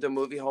the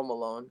movie Home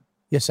Alone?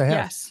 Yes, I have.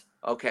 Yes.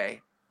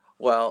 Okay.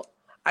 Well,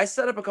 I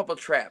set up a couple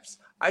traps.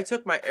 I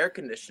took my air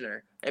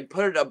conditioner and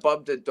put it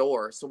above the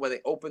door. So when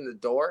they open the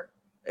door,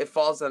 it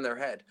falls on their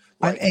head.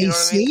 On you know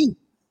what I mean? AC?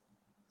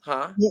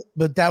 Huh? Yeah,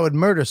 but that would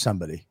murder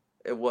somebody.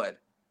 It would.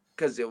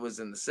 Because it was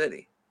in the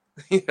city.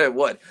 It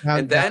would. Now,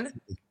 And then,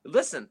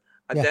 listen,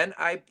 Yeah. then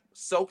I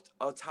soaked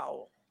a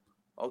towel.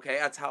 Okay,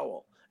 a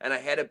towel. And I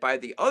had it by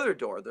the other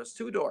door. There's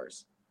two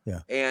doors.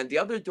 Yeah. And the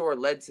other door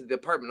led to the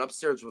apartment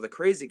upstairs with a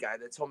crazy guy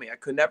that told me I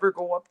could never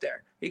go up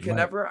there. I could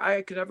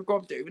never go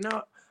up there. Even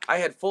though I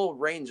had full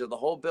range of the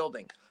whole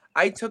building.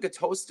 I took a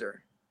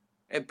toaster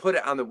and put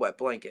it on the wet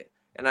blanket.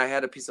 And I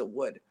had a piece of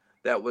wood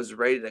that was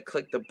ready to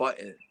click the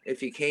button. If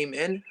he came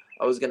in,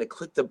 I was going to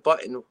click the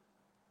button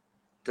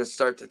to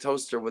start the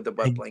toaster with the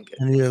wet blanket.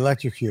 And you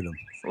electrocute him.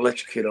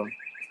 Electrocute him.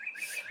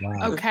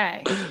 Wow.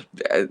 Okay.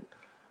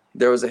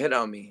 There was a hit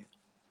on me.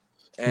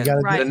 And gotta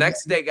Right. the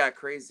next day got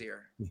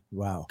crazier.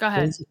 Wow. Go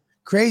ahead.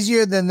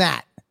 Crazier than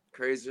that.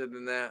 Crazier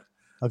than that.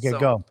 Okay, So-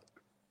 go.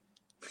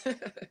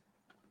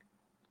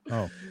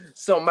 Oh.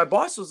 So my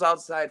boss was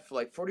outside for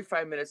like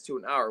 45 minutes to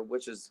an hour,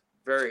 which is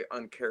very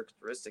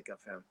uncharacteristic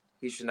of him.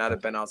 He should not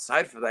have been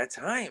outside for that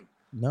time.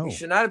 No. He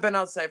should not have been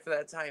outside for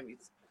that time.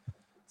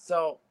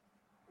 So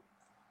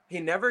He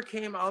never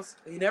came out.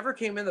 He never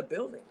came in the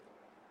building.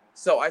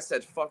 So I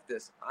said, "Fuck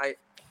this!"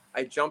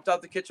 I jumped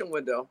out the kitchen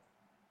window.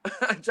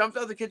 I jumped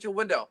out the kitchen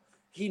window.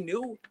 He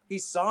knew. He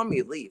saw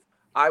me leave.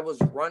 I was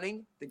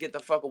running to get the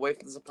fuck away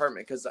from this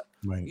apartment because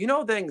you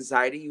know the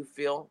anxiety you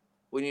feel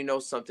when you know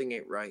something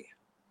ain't right.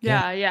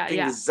 Yeah. The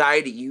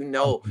anxiety, you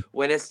know,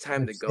 when it's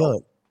time to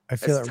go. I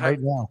feel it right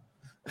now.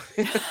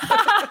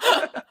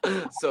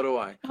 So do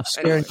I.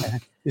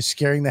 You're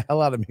scaring the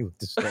hell out of me with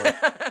this story.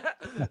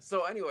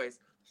 So anyways,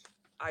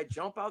 I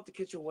jump out the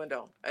kitchen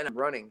window and I'm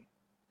running.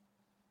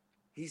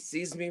 He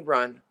sees me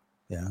run.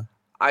 Yeah.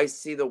 I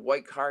see the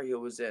white car he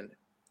was in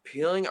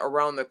peeling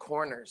around the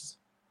corners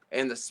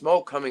and the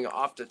smoke coming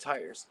off the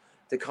tires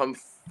to come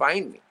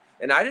find me.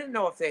 And I didn't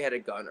know if they had a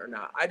gun or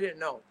not. I didn't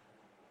know.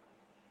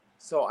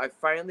 So I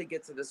finally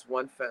get to this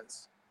one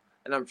fence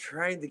and I'm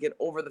trying to get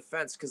over the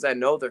fence because I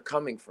know they're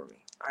coming for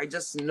me. I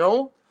just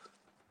know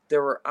they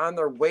were on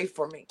their way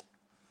for me.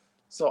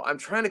 So I'm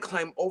trying to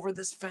climb over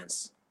this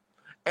fence.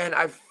 And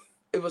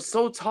it was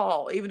so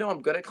tall. Even though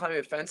I'm good at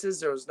climbing fences,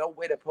 there was no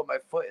way to put my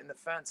foot in the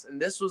fence. And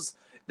this was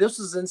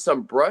in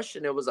some brush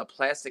and it was a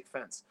plastic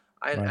fence.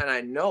 And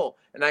I know,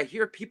 and I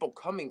hear people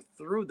coming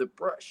through the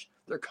brush.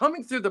 They're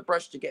coming through the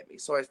brush to get me.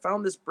 So I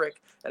found this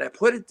brick and I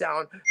put it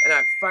down and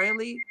I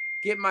finally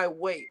get my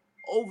weight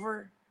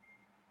over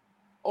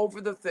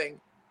the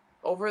thing,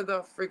 over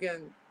the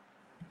freaking,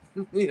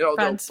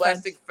 the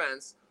plastic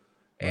fence.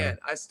 And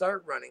I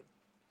start running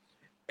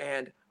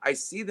and I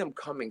see them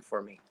coming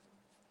for me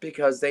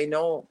because they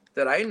know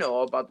that I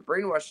know about the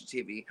brainwashing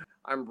TV.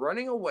 I'm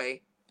running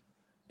away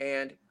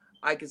and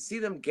I could see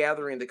them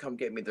gathering to come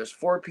get me. There's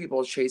 4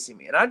 people chasing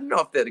me. And I didn't know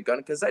if they had a gun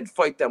because I'd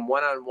fight them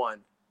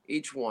one-on-one,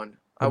 each one.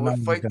 I would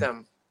fight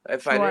them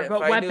if I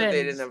knew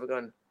they didn't have a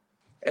gun.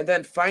 And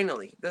then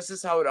finally, this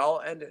is how it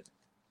all ended.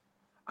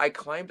 I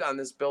climbed on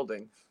this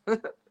building.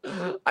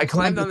 I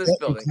climbed on this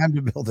building. Climbed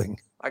the building.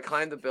 I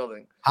climbed the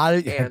building. How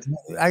did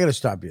I got to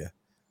stop you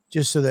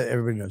just so that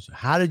everybody knows.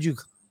 How did you,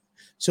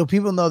 so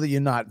people know that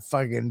you're not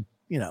fucking,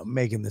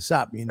 making this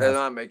up. I'm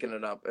not making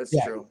it up. It's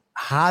true.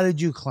 How did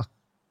you climb?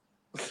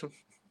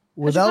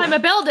 Climb a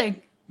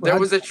building. There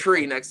was a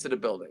tree next to the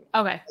building.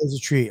 Okay. There's a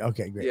tree.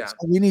 Okay, great. Yeah.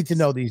 So we need to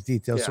know these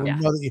details so we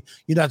know that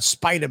you're not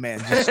Spider-Man.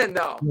 No. You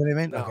know what I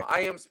mean? No, okay.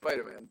 I am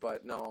Spider-Man,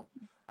 but no.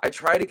 I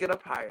tried to get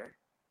up higher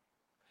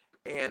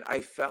and I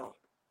fell.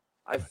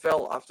 I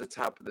fell off the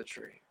top of the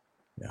tree.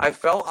 Yeah. I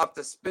fell off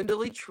the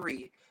spindly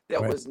tree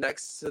that was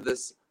next to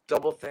this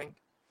double thing.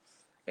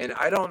 And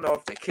I don't know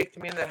if they kicked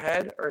me in the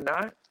head or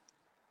not,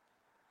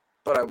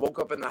 but I woke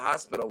up in the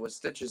hospital with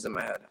stitches in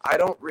my head. I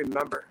don't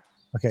remember.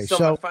 Okay,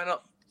 so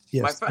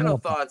my final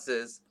thoughts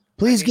is...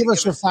 Please give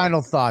us your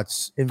final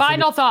thoughts.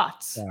 Final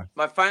thoughts. Yeah.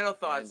 My final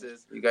thoughts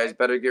is you guys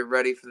better get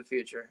ready for the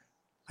future.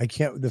 I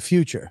can't... The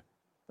future.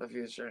 The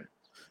future.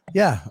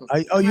 Yeah.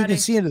 You can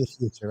see into the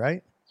future,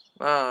 right?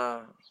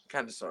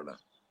 Kind of, sort of.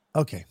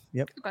 Okay.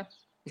 Yep. Okay.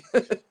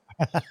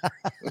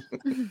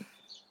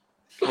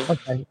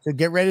 Okay. So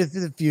get ready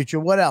for the future.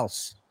 What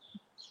else?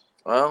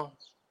 Well...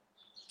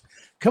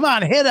 Come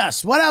on, hit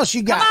us. What else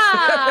you got?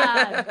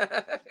 Come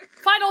on.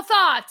 Final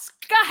thoughts.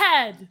 Go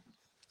ahead.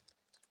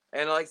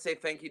 And I'd like to say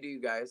thank you to you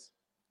guys.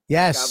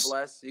 Yes. God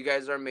bless. You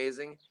guys are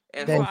amazing.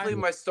 And hopefully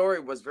my story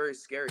was very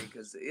scary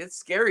because it's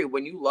scary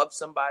when you love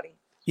somebody.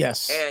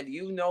 Yes. And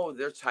you know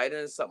they're tied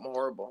into something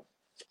horrible.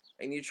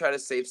 And you try to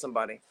save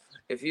somebody.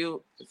 If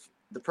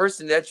the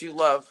person that you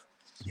love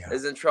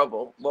is in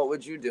trouble, what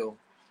would you do?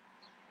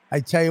 I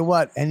tell you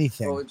what,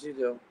 anything. What would you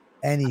do?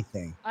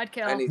 Anything. I'd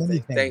kill.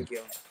 Anything. Thank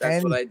you.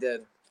 That's what I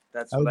did.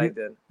 That's what I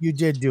did. You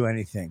did do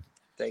anything.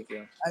 Thank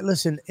you.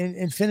 Listen, in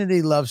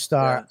Infinity Love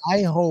Star,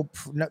 I hope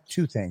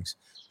 3 things.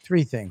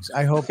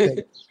 I hope that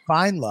you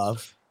find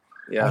love.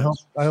 Yeah.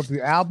 I hope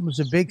your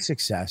album's a big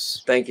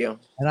success. Thank you.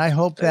 And I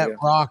hope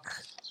rock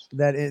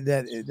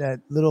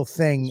that little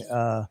thing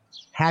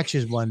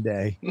hatches one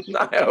day.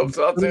 I hope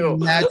so too.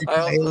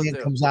 Magical alien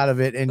comes out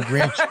of it and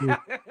grants you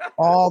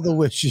all the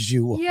wishes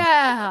you want.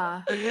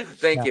 Yeah.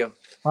 Thank you.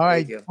 All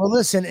right. Well,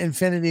 listen,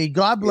 Infinity.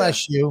 God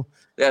bless you.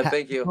 Yeah,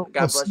 thank you.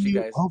 God bless you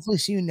guys. Hopefully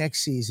see you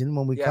next season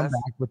when we come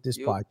back with this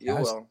podcast. You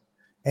will.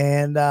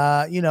 And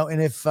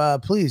and if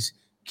please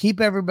keep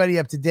everybody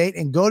up to date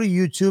and go to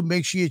YouTube.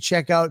 Make sure you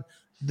check out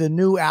the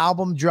new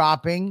album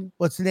dropping.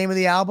 What's the name of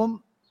the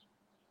album?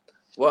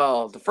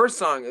 Well, the first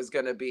song is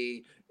gonna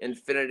be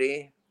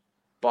Infinity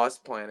Boss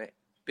Planet.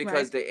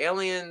 Because the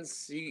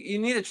aliens, you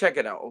need to check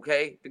it out,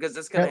 okay? Because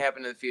it's gonna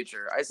happen in the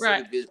future. I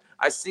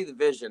see the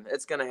vision.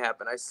 It's gonna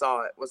happen. I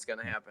saw it. What's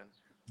gonna happen?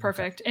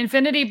 Perfect.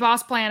 Infinity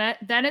Boss Planet.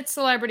 Then it's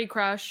Celebrity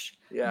Crush.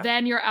 Yeah.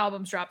 Then your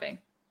album's dropping.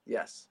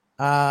 Yes.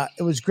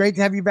 It was great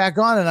to have you back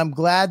on, and I'm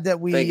glad that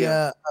we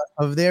are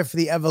there for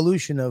the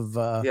evolution of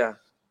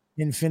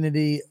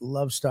Infinity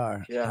Love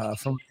Star. Yeah.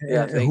 Thank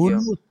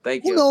you.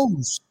 Who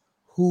knows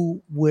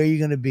where you're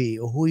gonna be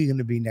or who you're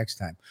gonna be next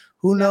time?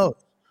 Who knows?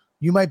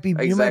 You might be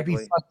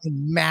fucking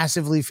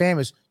massively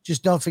famous.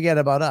 Just don't forget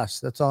about us.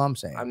 That's all I'm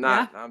saying. I'm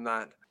not. I'm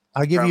not.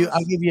 I'll give you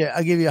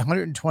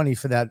 120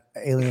 for that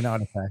alien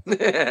artifact.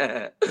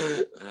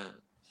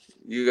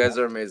 You guys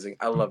are amazing.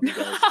 I love you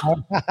guys.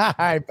 All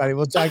right, buddy.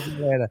 We'll talk to you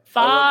later. I love you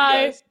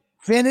Bye. guys.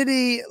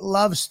 Infinity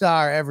Love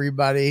Star,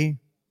 everybody.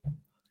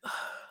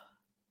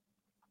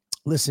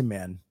 Listen,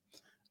 man.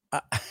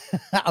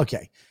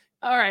 Okay.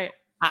 All right.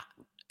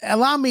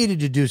 Allow me to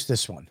deduce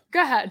this one.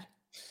 Go ahead.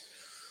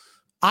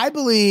 I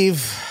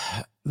believe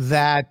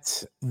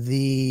that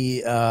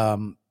the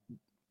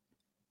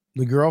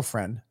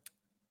girlfriend,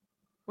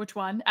 Which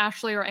one?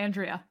 Ashley or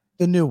Andrea?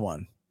 the new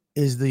one,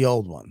 is the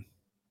old one.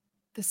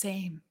 The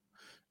same.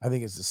 I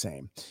think it's the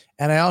same.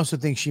 And I also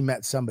think she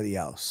met somebody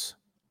else.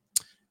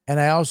 And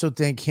I also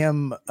think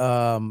him,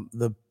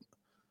 the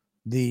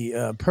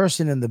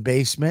person in the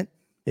basement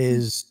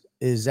is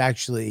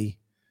actually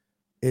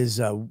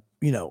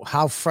you know,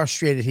 how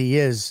frustrated he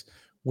is.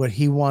 What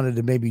he wanted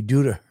to maybe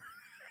do to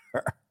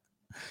her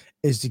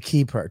is to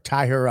keep her,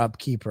 tie her up,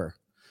 keep her.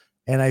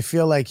 And I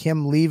feel like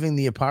him leaving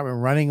the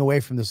apartment, running away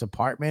from this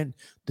apartment,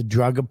 the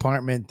drug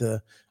apartment,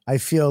 I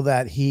feel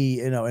that he,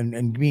 you know,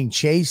 and being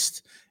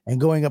chased and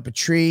going up a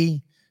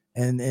tree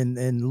and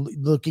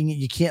looking,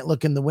 you can't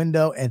look in the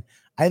window. And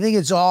I think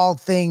it's all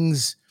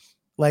things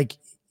like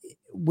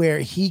where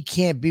he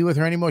can't be with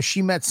her anymore.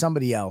 She met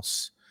somebody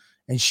else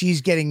and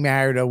she's getting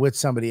married or with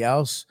somebody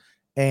else.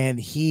 And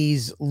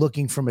he's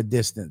looking from a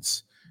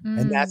distance.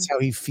 And that's how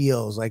he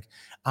feels, like,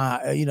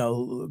 you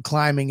know,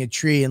 climbing a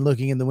tree and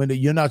looking in the window.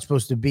 You're not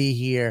supposed to be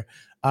here.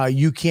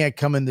 You can't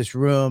come in this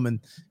room, and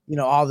you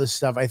know all this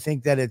stuff. I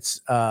think that it's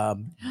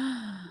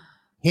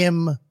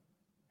him,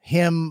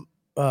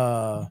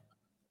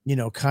 you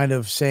know, kind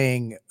of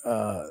saying,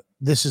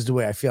 "This is the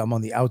way I feel. I'm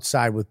on the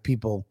outside with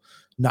people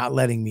not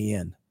letting me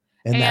in."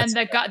 And that's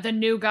the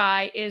new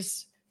guy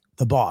is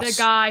the boss, the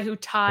guy who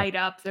tied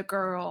up the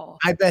girl.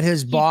 I bet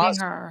his keeping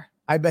boss. her.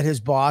 I bet his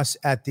boss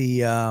at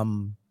the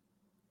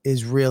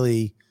is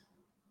really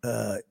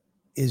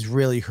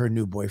her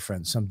new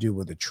boyfriend, some dude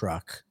with a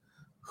truck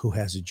who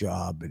has a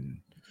job and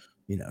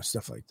you know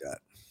stuff like that.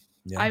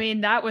 Yeah. I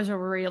mean, that was a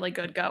really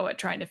good go at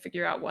trying to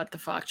figure out what the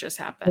fuck just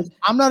happened.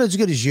 I'm not as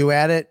good as you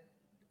at it.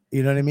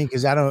 You know what I mean?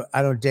 Because I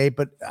don't date.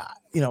 But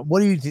you know, what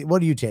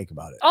do you take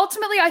about it?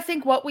 Ultimately, I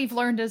think what we've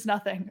learned is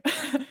nothing.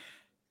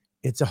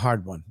 It's a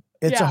hard one.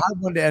 It's a hard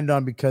one to end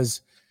on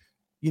because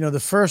you know the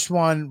first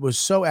one was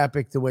so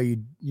epic the way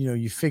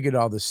you figured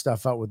all this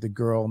stuff out with the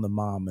girl and the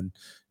mom and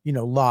you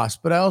know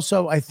lost. But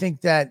I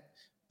think that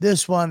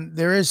this one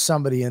there is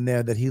somebody in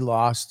there that he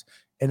lost,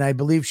 and I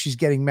believe she's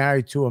getting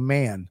married to a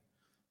man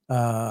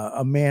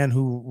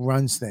who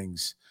runs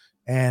things,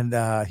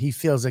 and he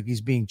feels like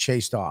he's being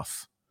chased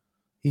off.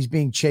 He's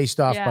being chased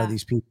off by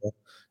these people,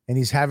 and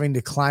he's having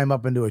to climb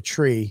up into a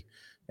tree,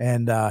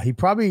 and he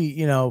probably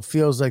you know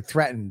feels like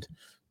threatened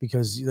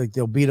because like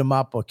they'll beat him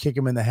up or kick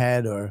him in the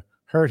head or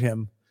hurt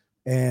him,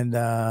 and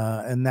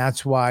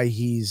that's why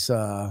he's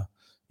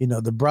you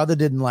know the brother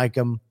didn't like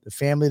him, the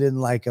family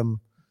didn't like him,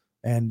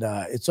 and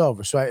it's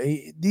over. So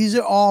these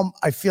are all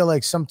I feel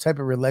like some type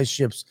of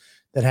relationships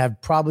that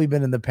have probably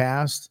been in the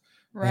past,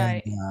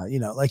 Right. And, you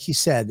know, like he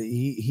said,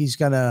 he's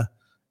gonna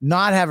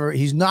not have her.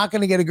 He's not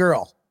gonna get a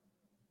girl.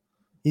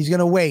 He's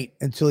gonna wait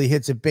until he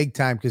hits it big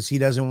time because he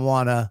doesn't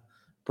want to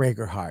break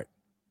her heart.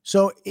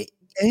 So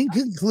in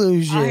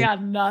conclusion, I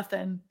got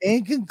nothing.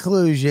 In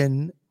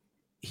conclusion,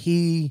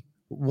 he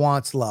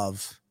wants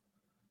love,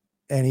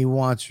 and he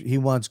wants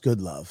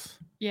good love.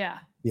 Yeah.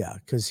 Yeah,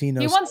 because he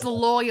knows He wants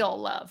loyal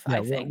love,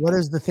 I think. What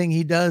is the thing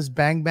he does?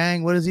 Bang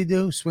bang. What does he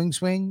do? Swing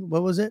swing.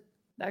 What was it?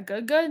 That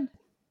good?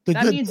 The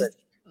That good. means Good.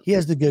 He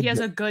has the good. he has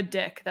good. a good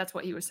dick. That's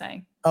what he was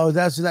saying. Oh,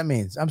 that's what that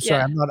means. I'm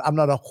sorry. Yeah. I'm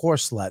not a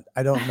horse slut.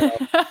 I don't know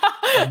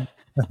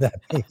what that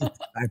means.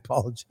 I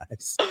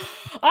apologize.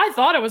 I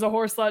thought it was a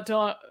horse slut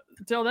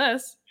till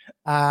this.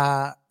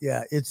 Yeah,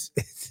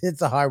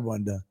 it's a hard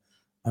one to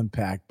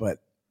unpack, but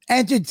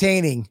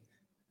entertaining,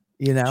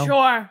 you know.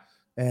 Sure.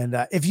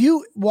 And if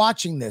you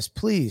watching this,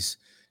 please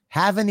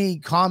have any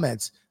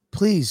comments.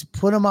 Please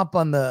put them up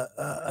on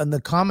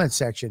the comment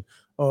section,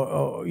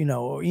 or you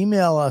know, or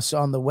email us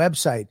on the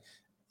website.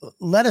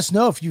 Let us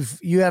know if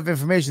you have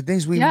information,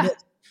 things we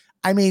missed.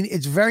 I mean,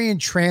 it's very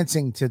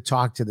entrancing to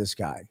talk to this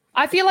guy.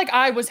 I feel like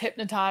I was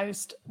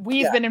hypnotized.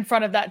 We've been in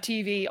front of that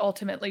TV,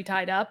 ultimately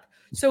tied up.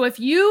 So if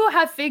you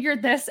have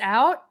figured this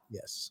out,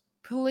 Yes,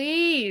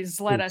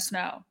 please let us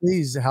know.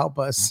 please help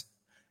us.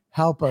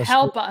 Help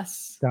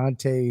us,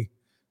 Dante.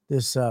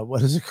 This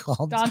what is it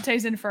called?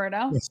 Dante's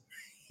Inferno.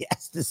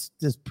 Yes,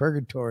 this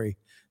purgatory,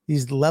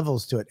 these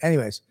levels to it.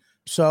 Anyways,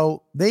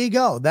 so there you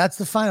go. That's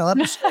the final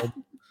episode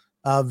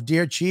of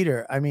Dear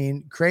Cheater. I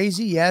mean,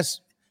 crazy, yes.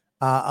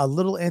 A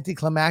little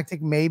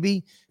anticlimactic,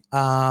 maybe,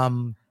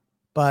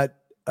 but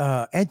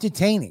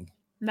entertaining.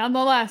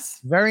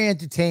 Nonetheless. Very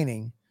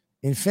entertaining.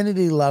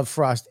 Infinity Love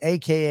Frost,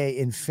 aka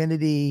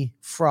Infinity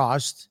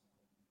Frost.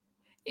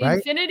 Right?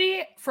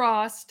 Infinity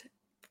Frost,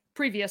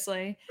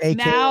 previously,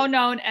 AKA now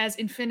known as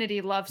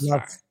Infinity Love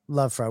Star.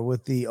 Love Frost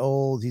with the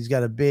old, he's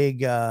got a big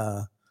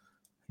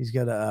he's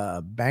got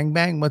a bang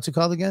bang. What's it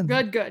called again?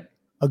 Good.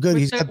 Oh, good.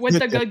 With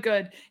the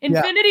good.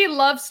 Infinity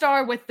Love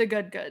Star with the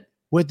good.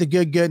 With the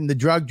good and the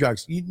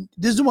drugs.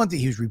 This is the one thing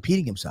he was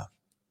repeating himself.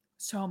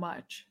 So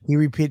much. He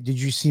repeated. Did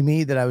you see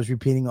me that I was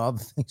repeating all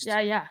the things?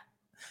 Yeah.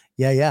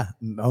 Yeah.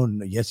 Oh,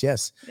 no, yes.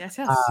 Yes.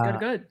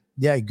 Good.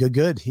 Yeah,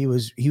 good. He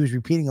was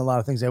repeating a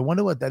lot of things. I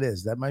wonder what that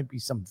is. That might be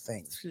some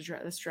things.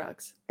 This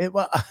drugs.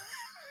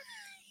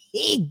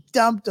 He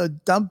dumped a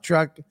dump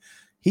truck.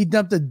 He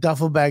dumped a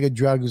duffel bag of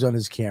drugs on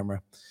his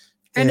camera.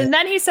 And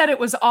then he said it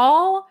was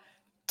all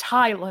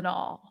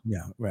Tylenol.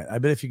 Yeah, right. I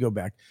bet if you go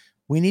back,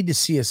 we need to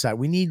CSI.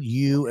 We need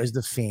you as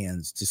the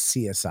fans to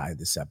CSI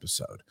this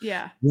episode.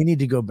 Yeah. We need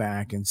to go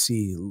back and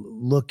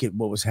look at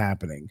what was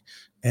happening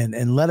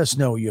and let us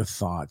know your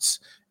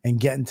thoughts and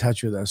get in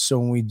touch with us. So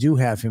when we do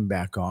have him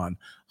back on,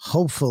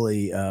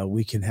 hopefully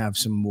we can have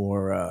some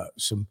more,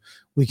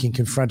 we can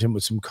confront him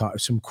with some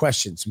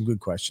questions, some good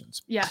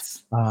questions.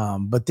 Yes.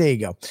 But there you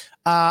go.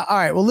 All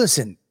right. Well,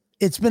 listen,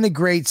 it's been a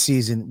great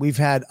season. We've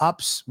had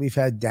ups, we've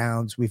had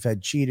downs, we've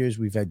had cheaters,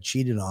 we've had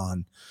cheated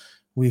on.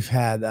 We've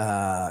had,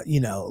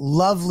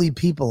 lovely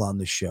people on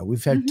the show.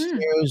 We've had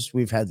tears,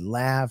 we've had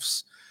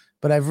laughs,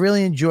 but I've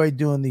really enjoyed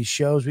doing these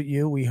shows with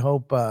you. We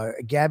hope,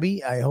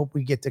 Gabby, I hope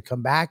we get to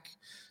come back.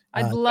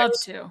 I'd love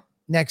to.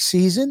 Next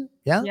season.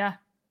 Yeah. Yeah.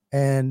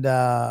 And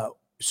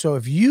so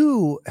if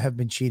you have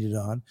been cheated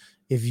on,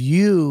 if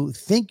you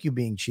think you're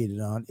being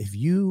cheated on, if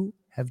you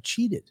have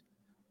cheated,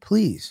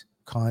 please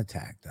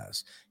contact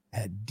us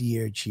at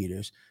Dear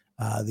Cheaters.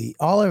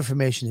 All our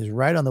information is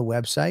right on the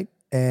website,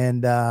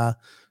 and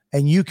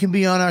you can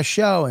be on our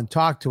show and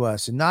talk to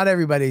us. And not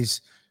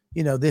everybody's,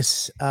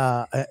 this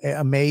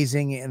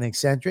amazing and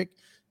eccentric.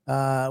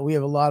 We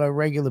have a lot of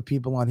regular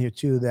people on here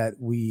too that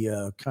we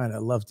kind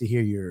of love to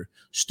hear your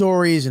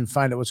stories and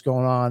find out what's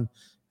going on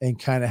and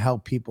kind of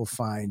help people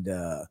find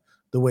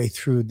the way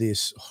through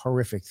this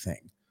horrific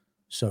thing.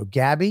 So,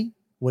 Gabby,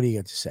 what do you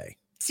got to say?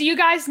 See you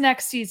guys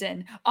next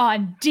season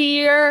on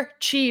Dear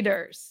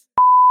Cheaters.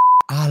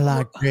 I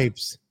like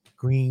grapes,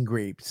 green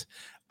grapes.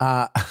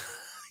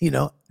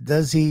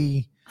 Does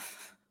he,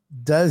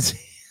 I'm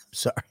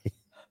sorry.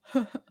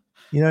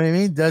 You know what I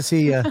mean? Does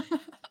he?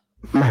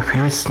 My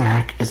favorite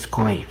snack is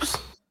grapes.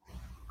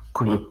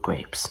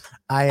 Grapes.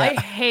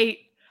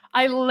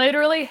 I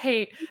literally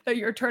hate that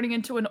you're turning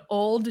into an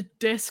old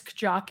disc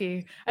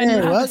jockey and you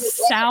have a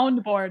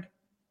soundboard.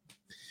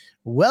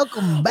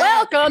 Welcome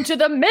back. Welcome to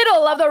the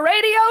middle of the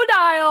radio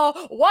dial,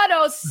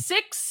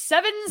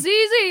 106.7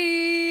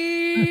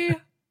 ZZ.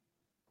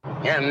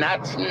 And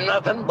that's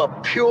nothing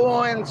but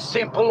pure and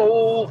simple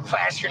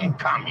old-fashioned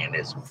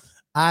communism.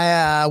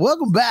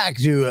 Welcome back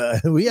to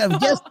we have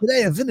guest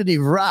today, Infinity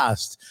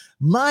Frost.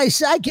 My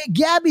sidekick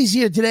Gabby's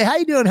here today. How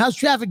you doing? How's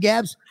traffic,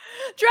 Gabs?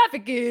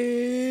 Traffic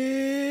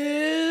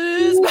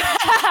is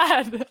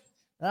bad.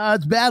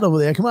 It's bad over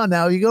there. Come on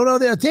now. You go over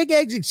there. Take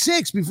exit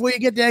 6 before you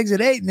get to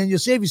exit 8, and then you'll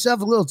save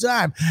yourself a little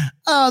time.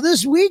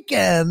 This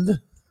weekend,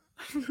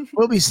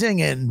 we'll be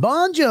singing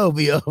Bon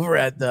Jovi over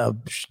at the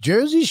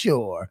Jersey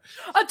Shore.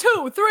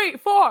 2, 3,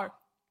 4.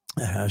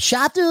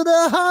 Shot to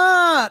the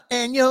heart,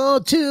 and you're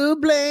to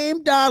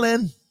blame,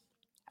 darling.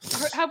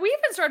 Have we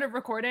even started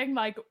recording?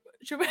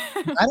 Should we?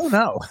 I don't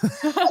know.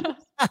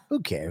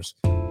 Who cares?